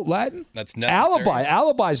also Latin. That's necessary.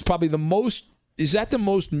 Alibi is probably the most. Is that the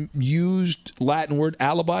most used Latin word?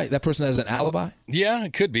 Alibi. That person has an alibi. Yeah,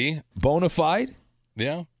 it could be. Bona fide.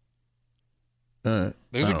 Yeah. Those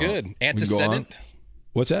are good. Antecedent.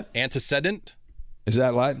 What's that? Antecedent. Is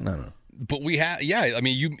that Latin? I don't know. But we have. Yeah. I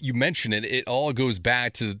mean, you mentioned it. It all goes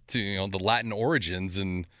back to the Latin origins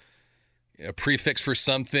and a prefix for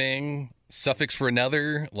something, suffix for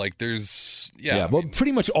another. Like there's well,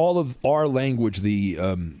 pretty much all of our language, the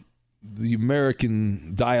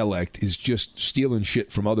American dialect is just stealing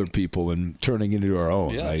shit from other people and turning it into our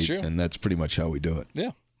own, yeah, right? That's true. And that's pretty much how we do it. Yeah,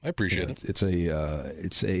 I appreciate it. It's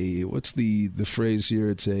a what's the phrase here?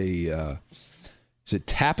 It's a is it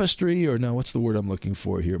tapestry or no? What's the word I'm looking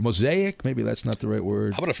for here? Mosaic? Maybe that's not the right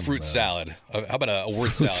word. How about a fruit salad? How about a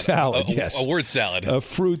word fruit salad? Yes, a word salad. A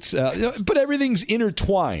fruit salad. But everything's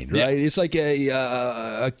intertwined, right? Yeah. It's like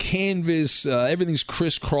a canvas. Everything's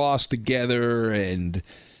crisscrossed together, and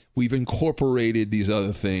we've incorporated these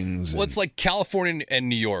other things. Well, it's like California and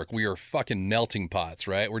New York. We are fucking melting pots,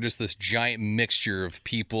 right? We're just this giant mixture of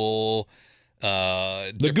people.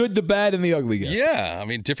 The good, the bad, and the ugly, guys. Yeah. I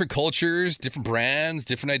mean, different cultures, different brands,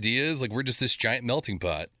 different ideas. Like, we're just this giant melting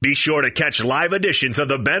pot. Be sure to catch live editions of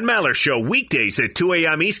The Ben Maller Show weekdays at 2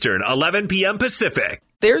 a.m. Eastern, 11 p.m. Pacific.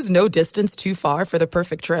 There's no distance too far for the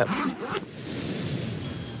perfect trip.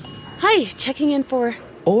 Hi, checking in for...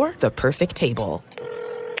 Or the perfect table.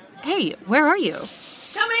 Hey, where are you?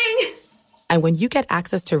 Coming! And when you get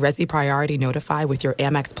access to Resi Priority Notify with your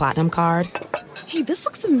Amex Platinum card... Hey, this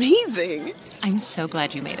looks amazing. I'm so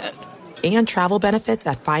glad you made it. And travel benefits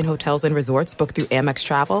at fine hotels and resorts booked through Amex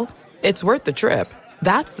Travel, it's worth the trip.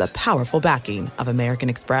 That's the powerful backing of American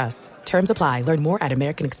Express. Terms apply. Learn more at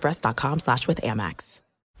americanexpress.com/withAmex.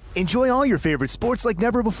 Enjoy all your favorite sports like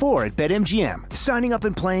never before at BetMGM. Signing up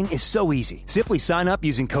and playing is so easy. Simply sign up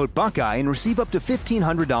using code Buckeye and receive up to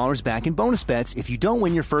 $1,500 back in bonus bets if you don't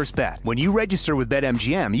win your first bet. When you register with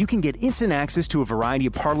BetMGM, you can get instant access to a variety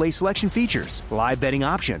of parlay selection features, live betting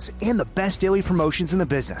options, and the best daily promotions in the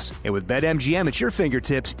business. And with BetMGM at your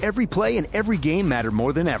fingertips, every play and every game matter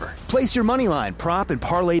more than ever. Place your moneyline, prop, and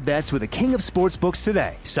parlay bets with the king of sportsbooks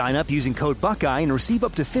today. Sign up using code Buckeye and receive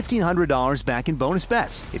up to $1,500 back in bonus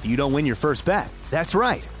bets if you don't win your first bet. That's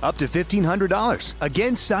right, up to $1,500.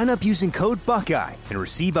 Again, sign up using code Buckeye and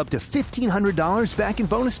receive up to $1,500 back in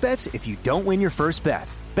bonus bets if you don't win your first bet.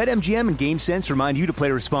 BetMGM and GameSense remind you to play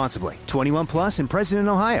responsibly. 21 plus and present in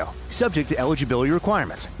Ohio. Subject to eligibility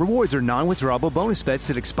requirements. Rewards are non-withdrawable bonus bets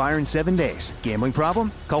that expire in 7 days. Gambling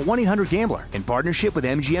problem? Call 1-800-GAMBLER in partnership with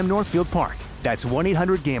MGM Northfield Park. That's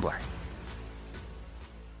 1-800-GAMBLER.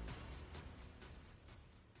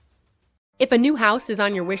 If a new house is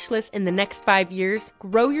on your wish list in the next 5 years,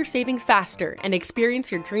 grow your savings faster and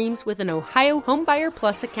experience your dreams with an Ohio Homebuyer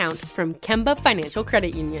Plus account from Kemba Financial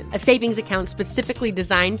Credit Union. A savings account specifically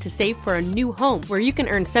designed to save for a new home, where you can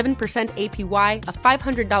earn 7% APY,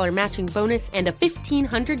 a $500 matching bonus, and a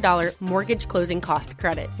 $1,500 mortgage closing cost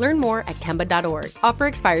credit. Learn more at Kemba.org. Offer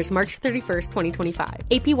expires March 31st, 2025.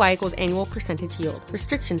 APY equals annual percentage yield.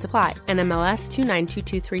 Restrictions apply. NMLS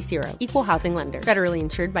 292230. Equal housing lender. Federally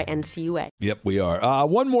insured by NCUA. Yep, we are.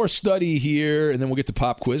 One more study here, and then we'll get to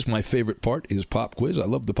pop quiz. My favorite part is pop quiz. I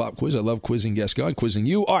love the pop quiz. I love quizzing Gascon, quizzing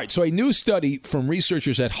you. All right, so a new study from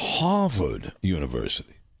researchers at Harvard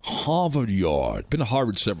University. Harvard Yard. Been to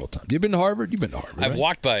Harvard several times. You been to Harvard? You've been to Harvard, I've right?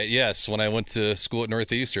 walked by it, yes, when I went to school at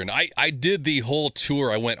Northeastern. I did the whole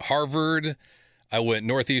tour. I went Harvard, I went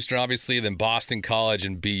Northeastern, obviously, then Boston College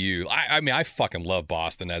and BU. I mean, I fucking love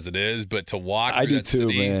Boston as it is, but to walk I through do that too,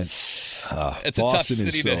 city, man. It's Boston a tough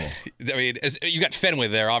city is to. I mean, you got Fenway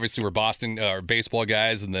there, obviously, we're Boston baseball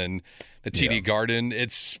guys, and then the TD Garden.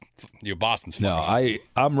 It's Boston's. No,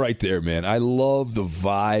 I'm right there, man. I love the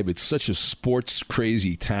vibe. It's such a sports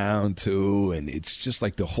crazy town too, and it's just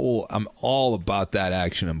like the whole. I'm all about that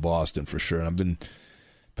action in Boston for sure, and I've been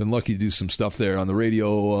lucky to do some stuff there on the radio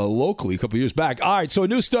locally a couple years back. All right, so a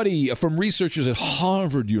new study from researchers at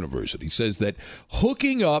Harvard University says that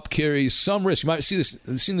hooking up carries some risk. You might have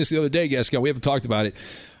seen this the other day, Gascon. We haven't talked about it.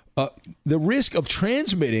 The risk of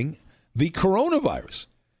transmitting the coronavirus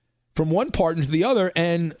from one partner to the other,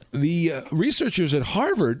 and the researchers at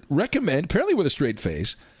Harvard recommend, apparently with a straight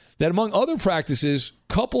face, that among other practices,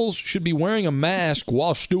 couples should be wearing a mask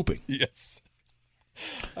while stooping. Yes,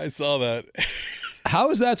 I saw that.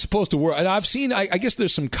 How is that supposed to work? And I've seen, I guess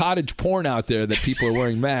there's some cottage porn out there that people are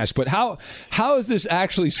wearing masks, but how is this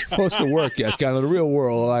actually supposed to work, Gascon, in the real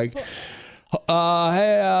world? Like,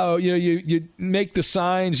 hey, you make the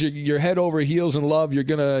signs, you're head over heels in love, you're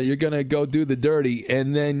gonna go do the dirty,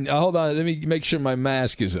 and then hold on, let me make sure my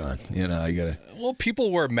mask is on. I gotta. Well,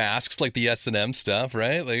 people wear masks like the S&M stuff,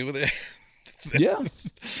 right? Like. Yeah,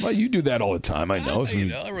 well, you do that all the time. I know.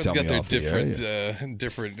 Everyone's got their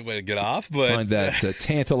different way to get off, but find that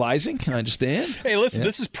tantalizing. I understand. Hey, listen,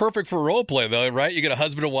 This is perfect for role play, though, right? You get a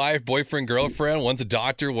husband and wife, boyfriend, girlfriend. One's a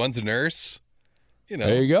doctor, one's a nurse.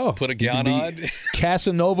 There you go. Put a gown on.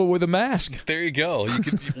 Casanova with a mask. There you go. You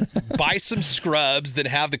can buy some scrubs that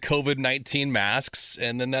have the COVID-19 masks,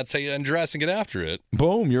 and then that's how you undress and get after it.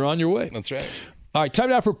 Boom, you're on your way. That's right. All right, time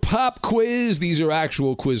now for Pop Quiz. These are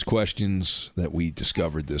actual quiz questions that we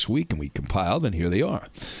discovered this week and we compiled, and here they are.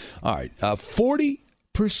 All right,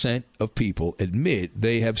 40% of people admit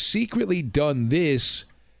they have secretly done this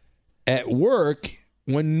at work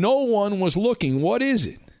when no one was looking. What is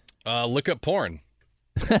it? Look up porn.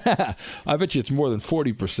 I bet you it's more than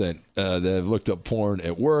 40% that have looked up porn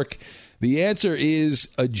at work. The answer is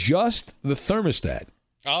adjust the thermostat.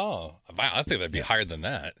 Oh, I think that'd be higher than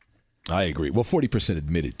that. I agree. Well, 40%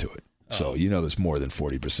 admitted to it. So, there's more than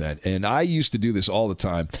 40%. And I used to do this all the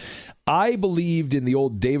time. I believed in the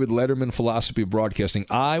old David Letterman philosophy of broadcasting.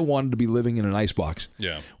 I wanted to be living in an icebox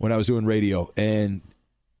when I was doing radio. And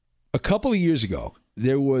a couple of years ago,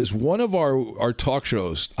 there was one of our talk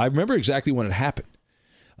shows. I remember exactly when it happened.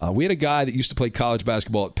 We had a guy that used to play college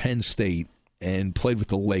basketball at Penn State and played with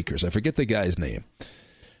the Lakers. I forget the guy's name.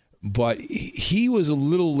 But he was a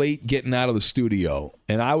little late getting out of the studio,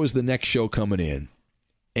 and I was the next show coming in.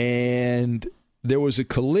 And there was a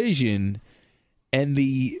collision, and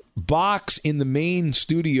the box in the main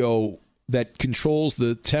studio that controls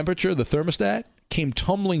the temperature, the thermostat, came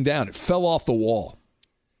tumbling down. It fell off the wall.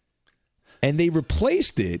 And they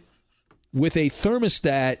replaced it with a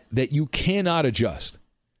thermostat that you cannot adjust.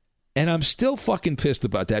 And I'm still fucking pissed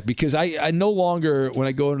about that because I no longer, when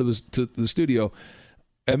I go into the studio,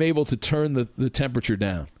 I'm able to turn the temperature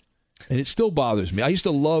down. And it still bothers me. I used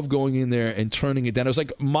to love going in there and turning it down. It was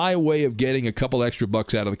like my way of getting a couple extra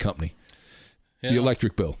bucks out of the company. The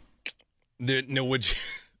electric bill. No, would you?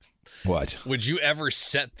 What? Would you ever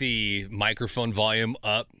set the microphone volume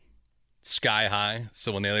up sky high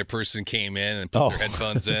so when the other person came in and put their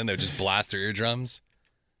headphones in, they would just blast their eardrums?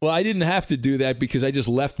 Well, I didn't have to do that because I just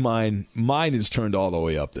left mine. Mine is turned all the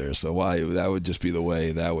way up there, so that would just be the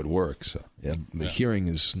way that would work. So, the hearing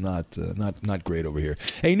is not great over here.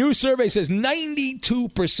 A new survey says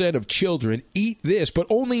 92% of children eat this, but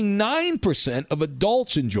only 9% of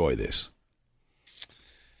adults enjoy this.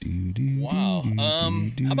 Wow. How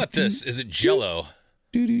about this? Is it Jell-O?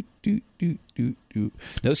 Now,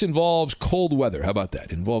 this involves cold weather. How about that?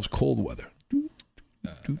 It involves cold weather.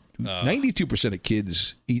 92% of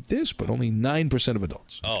kids eat this, but only 9% of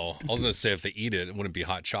adults. Oh, I was going to say if they eat it, it wouldn't be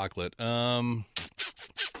hot chocolate.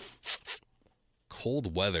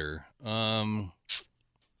 Cold weather. Got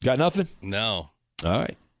nothing? No. All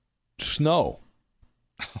right. Snow.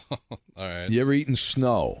 All right. You ever eaten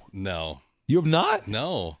snow? No. You have not?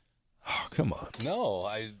 No. Oh, come on. No.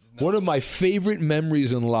 One of my favorite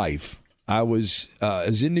memories in life. I was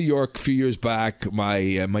in New York a few years back.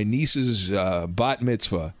 My niece's bat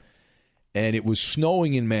mitzvah, and it was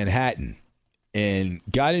snowing in Manhattan, and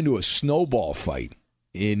got into a snowball fight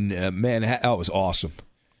in Manhattan. Oh, it was awesome.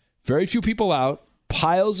 Very few people out.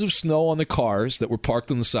 Piles of snow on the cars that were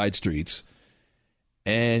parked on the side streets,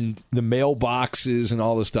 and the mailboxes and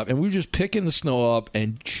all this stuff. And we were just picking the snow up,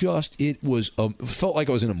 and it felt like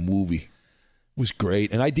I was in a movie. It was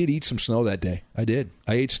great. And I did eat some snow that day. I did.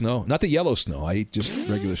 I ate snow. Not the yellow snow. I ate just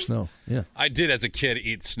regular snow. Yeah. I did as a kid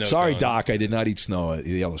eat snow Sorry, cones. Doc. I did not eat snow,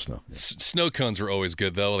 the yellow snow. Snow cones were always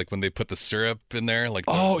good, though. Like when they put the syrup in there.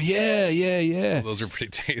 Yeah. Those are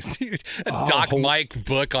pretty tasty. Doc Mike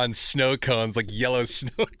book on snow cones, like yellow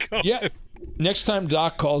snow cones. Yeah. Next time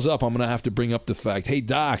Doc calls up, I'm going to have to bring up the fact, hey,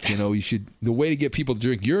 Doc, the way to get people to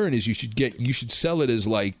drink urine is you should sell it as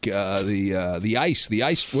like the ice.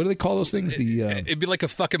 What do they call those things? It'd be like a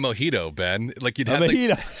fucking mojito, Ben. Like you'd have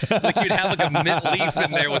mojito. like you'd have like a mint leaf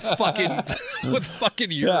in there with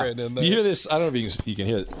fucking urine in there. You hear this? I don't know if you can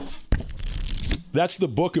hear it. That's the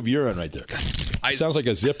book of urine right there. It sounds like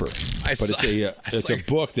a zipper, but it's a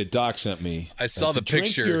book that Doc sent me. I saw the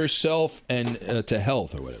picture. Drink yourself and to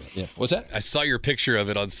health or whatever. Yeah, what's that? I saw your picture of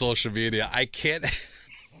it on social media. I can't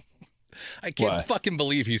fucking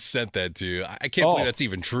believe he sent that to you. I can't believe that's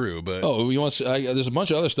even true. But there's a bunch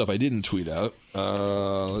of other stuff I didn't tweet out.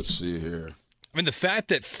 Let's see here. I mean, the fact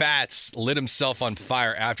that Fats lit himself on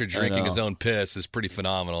fire after drinking his own piss is pretty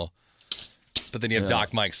phenomenal. But then you have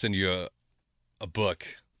Doc Mike send you a book.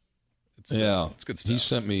 It's good stuff. He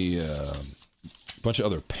sent me a bunch of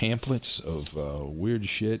other pamphlets of weird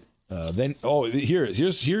shit.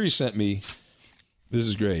 Here he sent me. This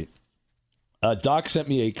is great. Doc sent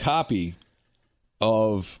me a copy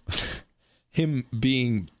of him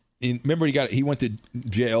being in. Remember, he went to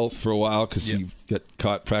jail for a while because he got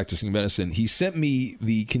caught practicing medicine. He sent me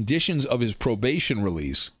the conditions of his probation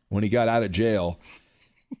release when he got out of jail.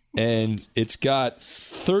 And it's got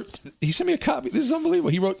he sent me a copy. This is unbelievable.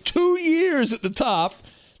 He wrote 2 years at the top.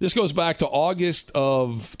 This goes back to August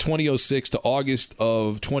of 2006 to August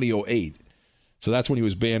of 2008. So that's when he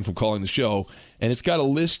was banned from calling the show. And it's got a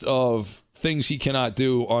list of things he cannot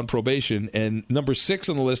do on probation. And number 6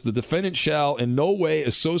 on the list, the defendant shall in no way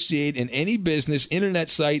associate in any business, internet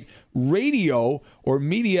site, radio, or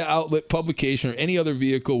media outlet, publication, or any other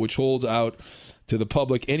vehicle which holds out to the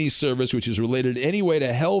public any service which is related in any way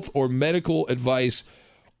to health or medical advice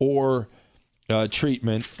or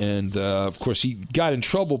treatment. And, of course, he got in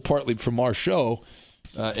trouble partly from our show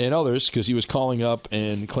and others because he was calling up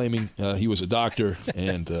and claiming he was a doctor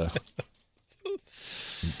and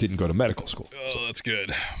didn't go to medical school. Oh, that's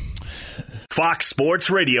good. Fox Sports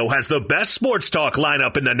Radio has the best sports talk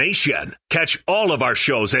lineup in the nation. Catch all of our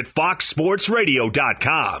shows at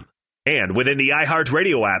foxsportsradio.com. And within the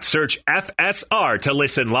iHeartRadio app, search FSR to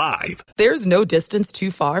listen live. There's no distance too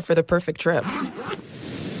far for the perfect trip.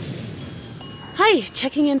 Hi,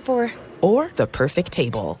 checking in for... Or the perfect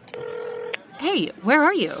table. Hey, where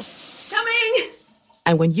are you? Coming!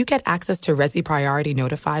 And when you get access to Resi Priority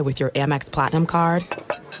Notify with your Amex Platinum card...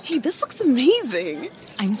 Hey, this looks amazing!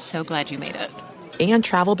 I'm so glad you made it. And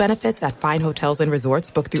travel benefits at fine hotels and resorts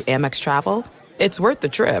booked through Amex Travel, it's worth the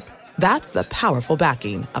trip. That's the powerful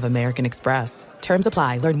backing of American Express. Terms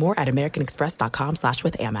apply. Learn more at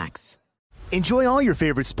americanexpress.com/withAmex. Enjoy all your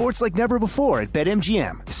favorite sports like never before at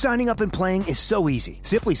BetMGM. Signing up and playing is so easy.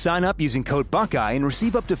 Simply sign up using code Buckeye and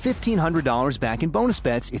receive up to $1,500 back in bonus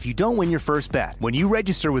bets if you don't win your first bet. When you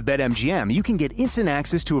register with BetMGM, you can get instant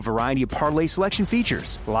access to a variety of parlay selection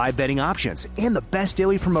features, live betting options, and the best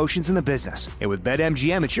daily promotions in the business. And with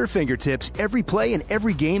BetMGM at your fingertips, every play and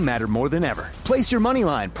every game matter more than ever. Place your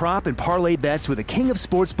moneyline, prop, and parlay bets with the king of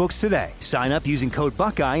sportsbooks today. Sign up using code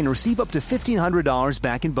Buckeye and receive up to $1,500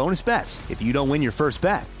 back in bonus bets if you don't win your first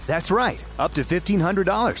bet. That's right, up to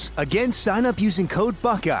 $1,500. Again, sign up using code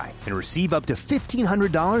Buckeye and receive up to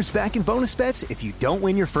 $1,500 back in bonus bets if you don't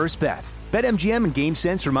win your first bet. BetMGM and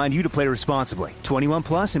GameSense remind you to play responsibly. 21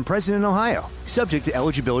 plus and present in Ohio. Subject to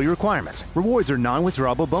eligibility requirements. Rewards are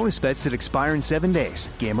non-withdrawable bonus bets that expire in 7 days.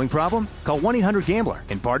 Gambling problem? Call 1-800-GAMBLER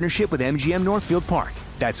in partnership with MGM Northfield Park.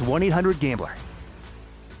 That's 1-800-GAMBLER.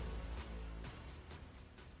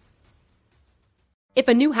 If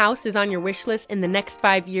a new house is on your wish list in the next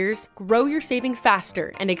 5 years, grow your savings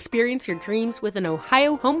faster and experience your dreams with an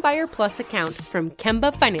Ohio Homebuyer Plus account from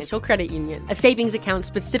Kemba Financial Credit Union. A savings account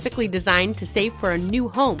specifically designed to save for a new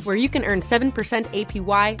home where you can earn 7%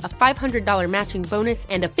 APY, a $500 matching bonus,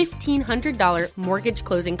 and a $1,500 mortgage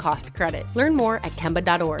closing cost credit. Learn more at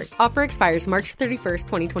Kemba.org. Offer expires March 31st,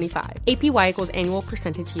 2025. APY equals annual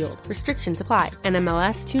percentage yield. Restrictions apply.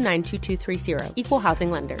 NMLS 292230. Equal housing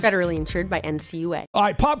lender. Federally insured by NCUA. All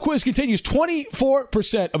right, pop quiz continues.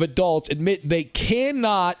 24% of adults admit they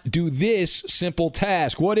cannot do this simple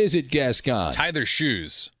task. What is it, Gascon? Tie their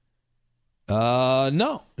shoes.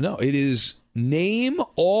 No. It is name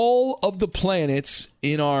all of the planets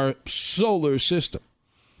in our solar system.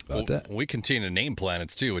 We continue to name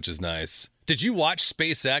planets, too, which is nice. Did you watch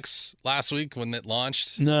SpaceX last week when it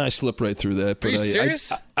launched? No, I slipped right through that. Are you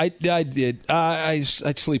serious? I did.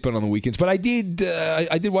 I'd sleep on the weekends, but I did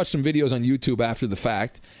watch some videos on YouTube after the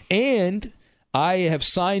fact, and I have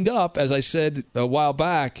signed up, as I said a while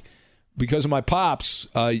back, because of my pops.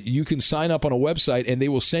 You can sign up on a website, and they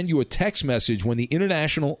will send you a text message when the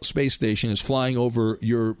International Space Station is flying over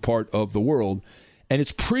your part of the world, and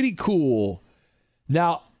it's pretty cool.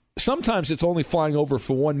 Now, sometimes it's only flying over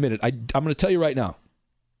for 1 minute. I'm going to tell you right now,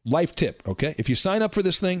 life tip, okay? If you sign up for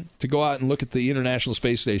this thing to go out and look at the International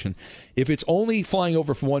Space Station, if it's only flying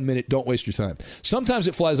over for 1 minute, don't waste your time. Sometimes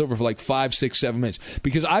it flies over for like 5, 6, 7 minutes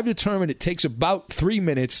because I've determined it takes about 3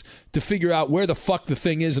 minutes to figure out where the fuck the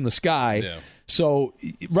thing is in the sky. Yeah. So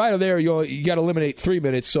right there, you got to eliminate 3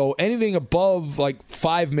 minutes. So anything above like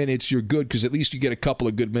 5 minutes, you're good because at least you get a couple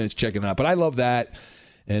of good minutes checking it out. But I love that.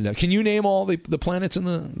 And can you name all the planets in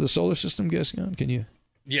the solar system, Gascon? Can you?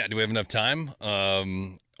 Yeah. Do we have enough time?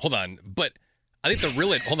 Hold on. But I think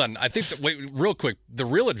real quick. The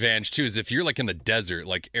real advantage too is if you're like in the desert,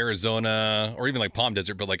 like Arizona, or even like Palm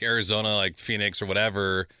Desert, but like Arizona, like Phoenix or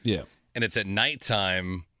whatever. Yeah. And it's at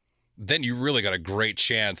nighttime, then you really got a great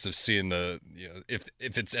chance of seeing if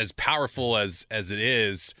it's as powerful as it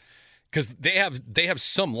is. Because they have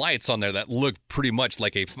some lights on there that look pretty much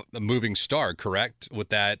like a moving star, correct? With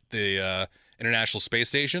the International Space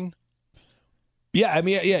Station. Yeah, I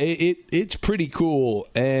mean, it's pretty cool.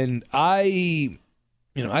 And I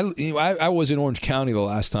was in Orange County the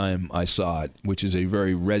last time I saw it, which is a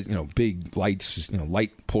very big lights,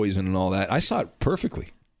 light poison and all that. I saw it perfectly.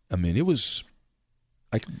 I mean,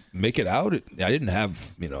 I could make it out. I didn't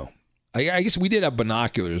have, I guess we did have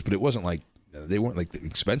binoculars, but it wasn't like. They weren't like the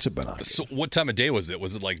expensive binoculars. So what time of day was it?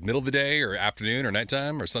 Was it like middle of the day or afternoon or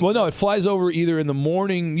nighttime or something? Well, no, it flies over either in the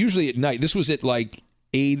morning, usually at night. This was at like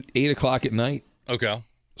 8 o'clock at night. Okay.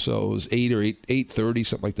 So it was 8 or 8:30,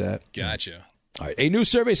 something like that. Gotcha. All right. A new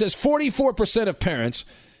survey says 44% of parents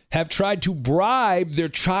have tried to bribe their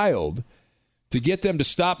child to get them to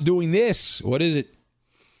stop doing this. What is it?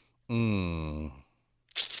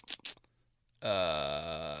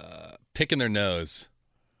 Picking their nose.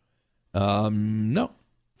 No.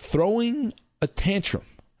 Throwing a tantrum.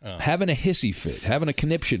 Having a hissy fit. Having a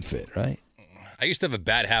conniption fit, right? I used to have a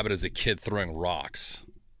bad habit as a kid throwing rocks.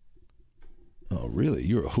 Oh, really?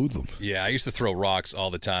 You're a hoodlum. Yeah, I used to throw rocks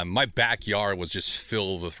all the time. My backyard was just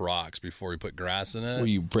filled with rocks before we put grass in it. Were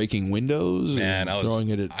you breaking windows? Man, I was throwing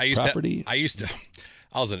it at property? I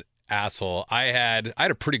was an asshole. I had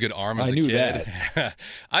a pretty good arm as a kid. I knew that.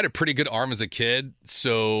 I had a pretty good arm as a kid.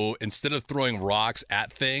 So instead of throwing rocks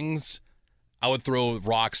at things, I would throw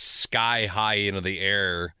rocks sky high into the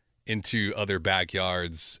air into other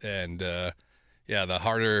backyards. And the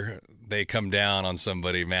harder they come down on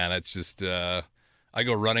somebody, man, that's just I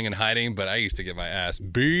go running and hiding, but I used to get my ass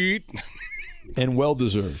beat. And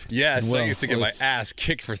well-deserved. Yes, I used to get my ass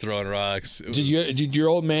kicked for throwing rocks. Did your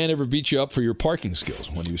old man ever beat you up for your parking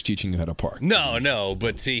skills when he was teaching you how to park? No,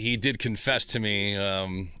 but see, he did confess to me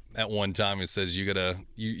at one time. He says,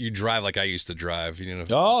 you drive like I used to drive.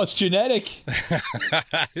 Oh, it's genetic.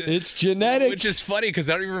 It's genetic. Which is funny because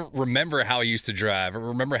I don't even remember how I used to drive. I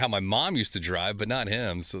remember how my mom used to drive, but not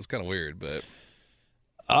him, so it's kind of weird. But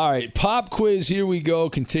all right, pop quiz, here we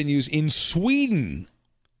go, continues. In Sweden,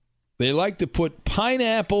 they like to put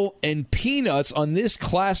pineapple and peanuts on this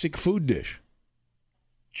classic food dish.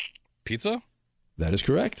 Pizza? That is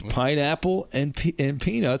correct. Pineapple and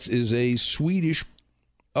peanuts is a Swedish.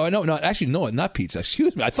 Oh no, not pizza.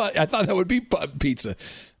 Excuse me. I thought that would be pizza.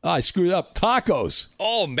 Oh, I screwed up. Tacos.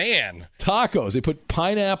 Oh man. Tacos. They put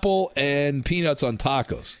pineapple and peanuts on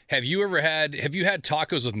tacos. Have you had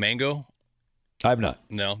tacos with mango? I've not.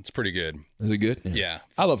 No, it's pretty good. Is it good? Yeah.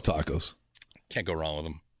 I love tacos. Can't go wrong with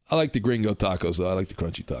them. I like the gringo tacos, though. I like the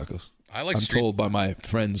crunchy tacos. I'm told by my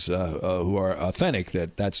friends who are authentic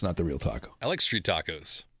that that's not the real taco. I like street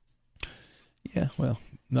tacos. Yeah, well,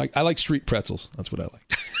 I like street pretzels. That's what I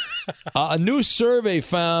like. A new survey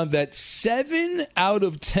found that 7 out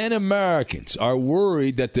of 10 Americans are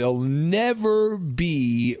worried that they'll never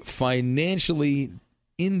be financially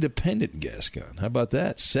independent, Gascon. How about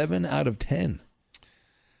that? 7 out of 10.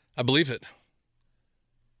 I believe it.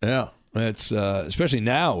 Yeah, that's especially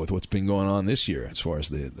now with what's been going on this year as far as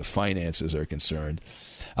the finances are concerned.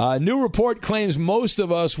 A new report claims most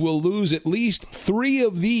of us will lose at least 3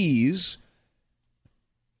 of these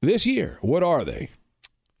this year. What are they?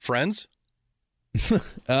 Friends?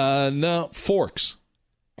 No, forks.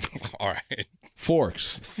 All right.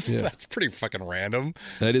 Forks. Yeah. That's pretty fucking random.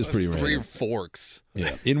 That is pretty random. 3 forks.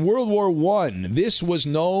 Yeah. In World War I, this was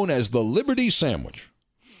known as the Liberty Sandwich.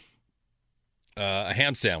 A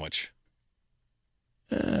ham sandwich.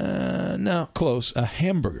 No, close. A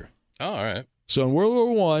hamburger. Oh, all right. So in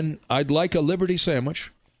World War I, I'd like a Liberty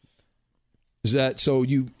Sandwich. Is that so?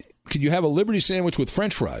 Could you have a Liberty Sandwich with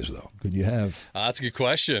French fries though? Could you have? That's a good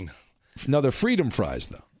question. No, they're Freedom Fries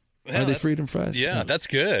though. Yeah, are they Freedom Fries? Yeah, no. That's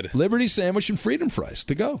good. Liberty Sandwich and Freedom Fries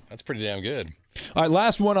to go. That's pretty damn good. All right,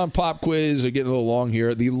 last one on Pop Quiz. We're getting a little long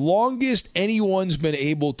here. The longest anyone's been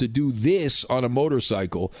able to do this on a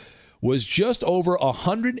motorcycle was just over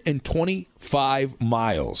 125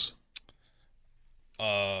 miles.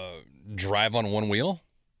 Drive on one wheel?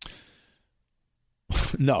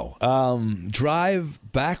 No. Drive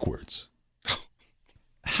backwards.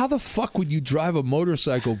 How the fuck would you drive a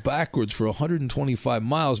motorcycle backwards for 125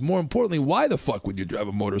 miles? More importantly, why the fuck would you drive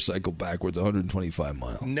a motorcycle backwards 125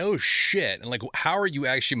 miles? No shit. And like, how are you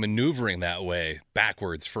actually maneuvering that way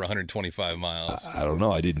backwards for 125 miles? I don't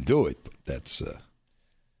know. I didn't do it, but that's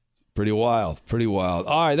pretty wild. Pretty wild.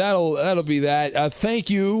 All right, that'll be that. Thank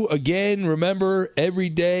you again. Remember, every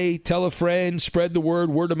day, tell a friend, spread the word.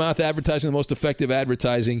 Word of mouth advertising, the most effective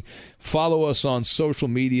advertising. Follow us on social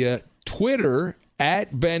media, Twitter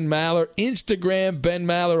at Ben Maller, Instagram Ben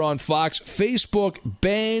Maller on Fox, Facebook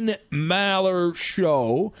Ben Maller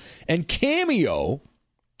Show, and Cameo.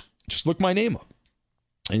 Just look my name up.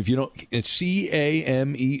 And if you don't, it's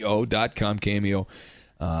CAMEO.com, Cameo.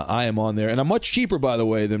 I am on there. And I'm much cheaper, by the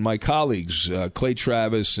way, than my colleagues, Clay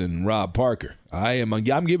Travis and Rob Parker. I'm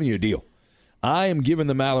giving you a deal. I am giving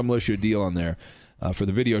the Maller Militia a deal on there for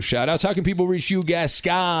the video shout-outs. How can people reach you,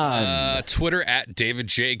 Gascon? Twitter at David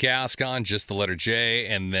J. Gascon, just the letter J,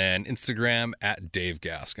 and then Instagram at Dave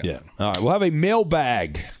Gascon. Yeah. All right, we'll have a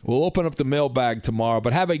mailbag. We'll open up the mailbag tomorrow,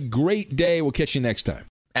 but have a great day. We'll catch you next time.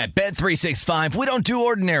 At Bet365, we don't do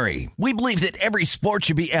ordinary. We believe that every sport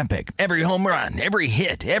should be epic. Every home run, every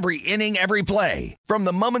hit, every inning, every play. From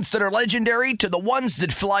the moments that are legendary to the ones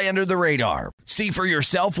that fly under the radar. See for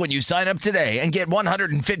yourself when you sign up today and get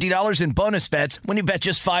 $150 in bonus bets when you bet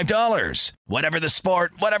just $5. Whatever the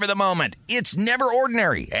sport, whatever the moment, it's never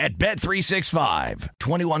ordinary at Bet365.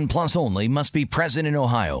 21 plus only. Must be present in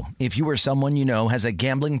Ohio. If you or someone you know has a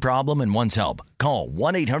gambling problem and wants help, call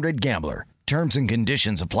 1-800-GAMBLER. Terms and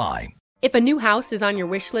conditions apply. If a new house is on your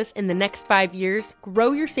wish list in the next 5 years,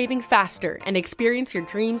 grow your savings faster and experience your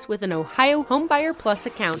dreams with an Ohio Homebuyer Plus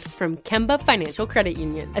account from Kemba Financial Credit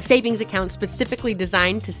Union. A savings account specifically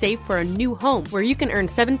designed to save for a new home where you can earn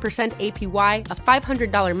 7% APY, a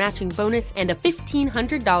 $500 matching bonus, and a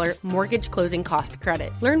 $1,500 mortgage closing cost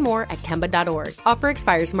credit. Learn more at Kemba.org. Offer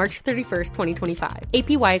expires March 31st, 2025.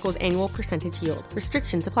 APY equals annual percentage yield.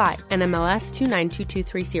 Restrictions apply. NMLS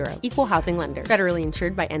 292230. Equal housing lender. Federally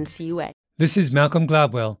insured by NCUA. This is Malcolm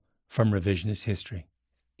Gladwell from Revisionist History.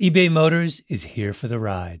 eBay Motors is here for the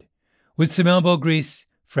ride. With some elbow grease,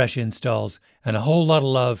 fresh installs, and a whole lot of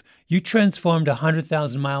love, you transformed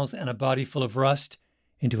 100,000 miles and a body full of rust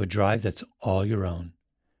into a drive that's all your own.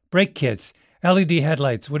 Brake kits, LED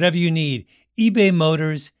headlights, whatever you need, eBay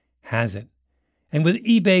Motors has it. And with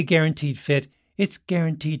eBay Guaranteed Fit, it's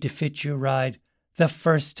guaranteed to fit your ride the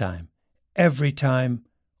first time, every time,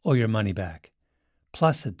 or your money back.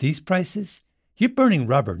 Plus, at these prices, you're burning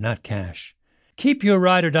rubber, not cash. Keep your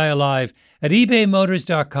ride or die alive at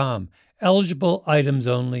ebaymotors.com. Eligible items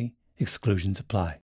only. Exclusions apply.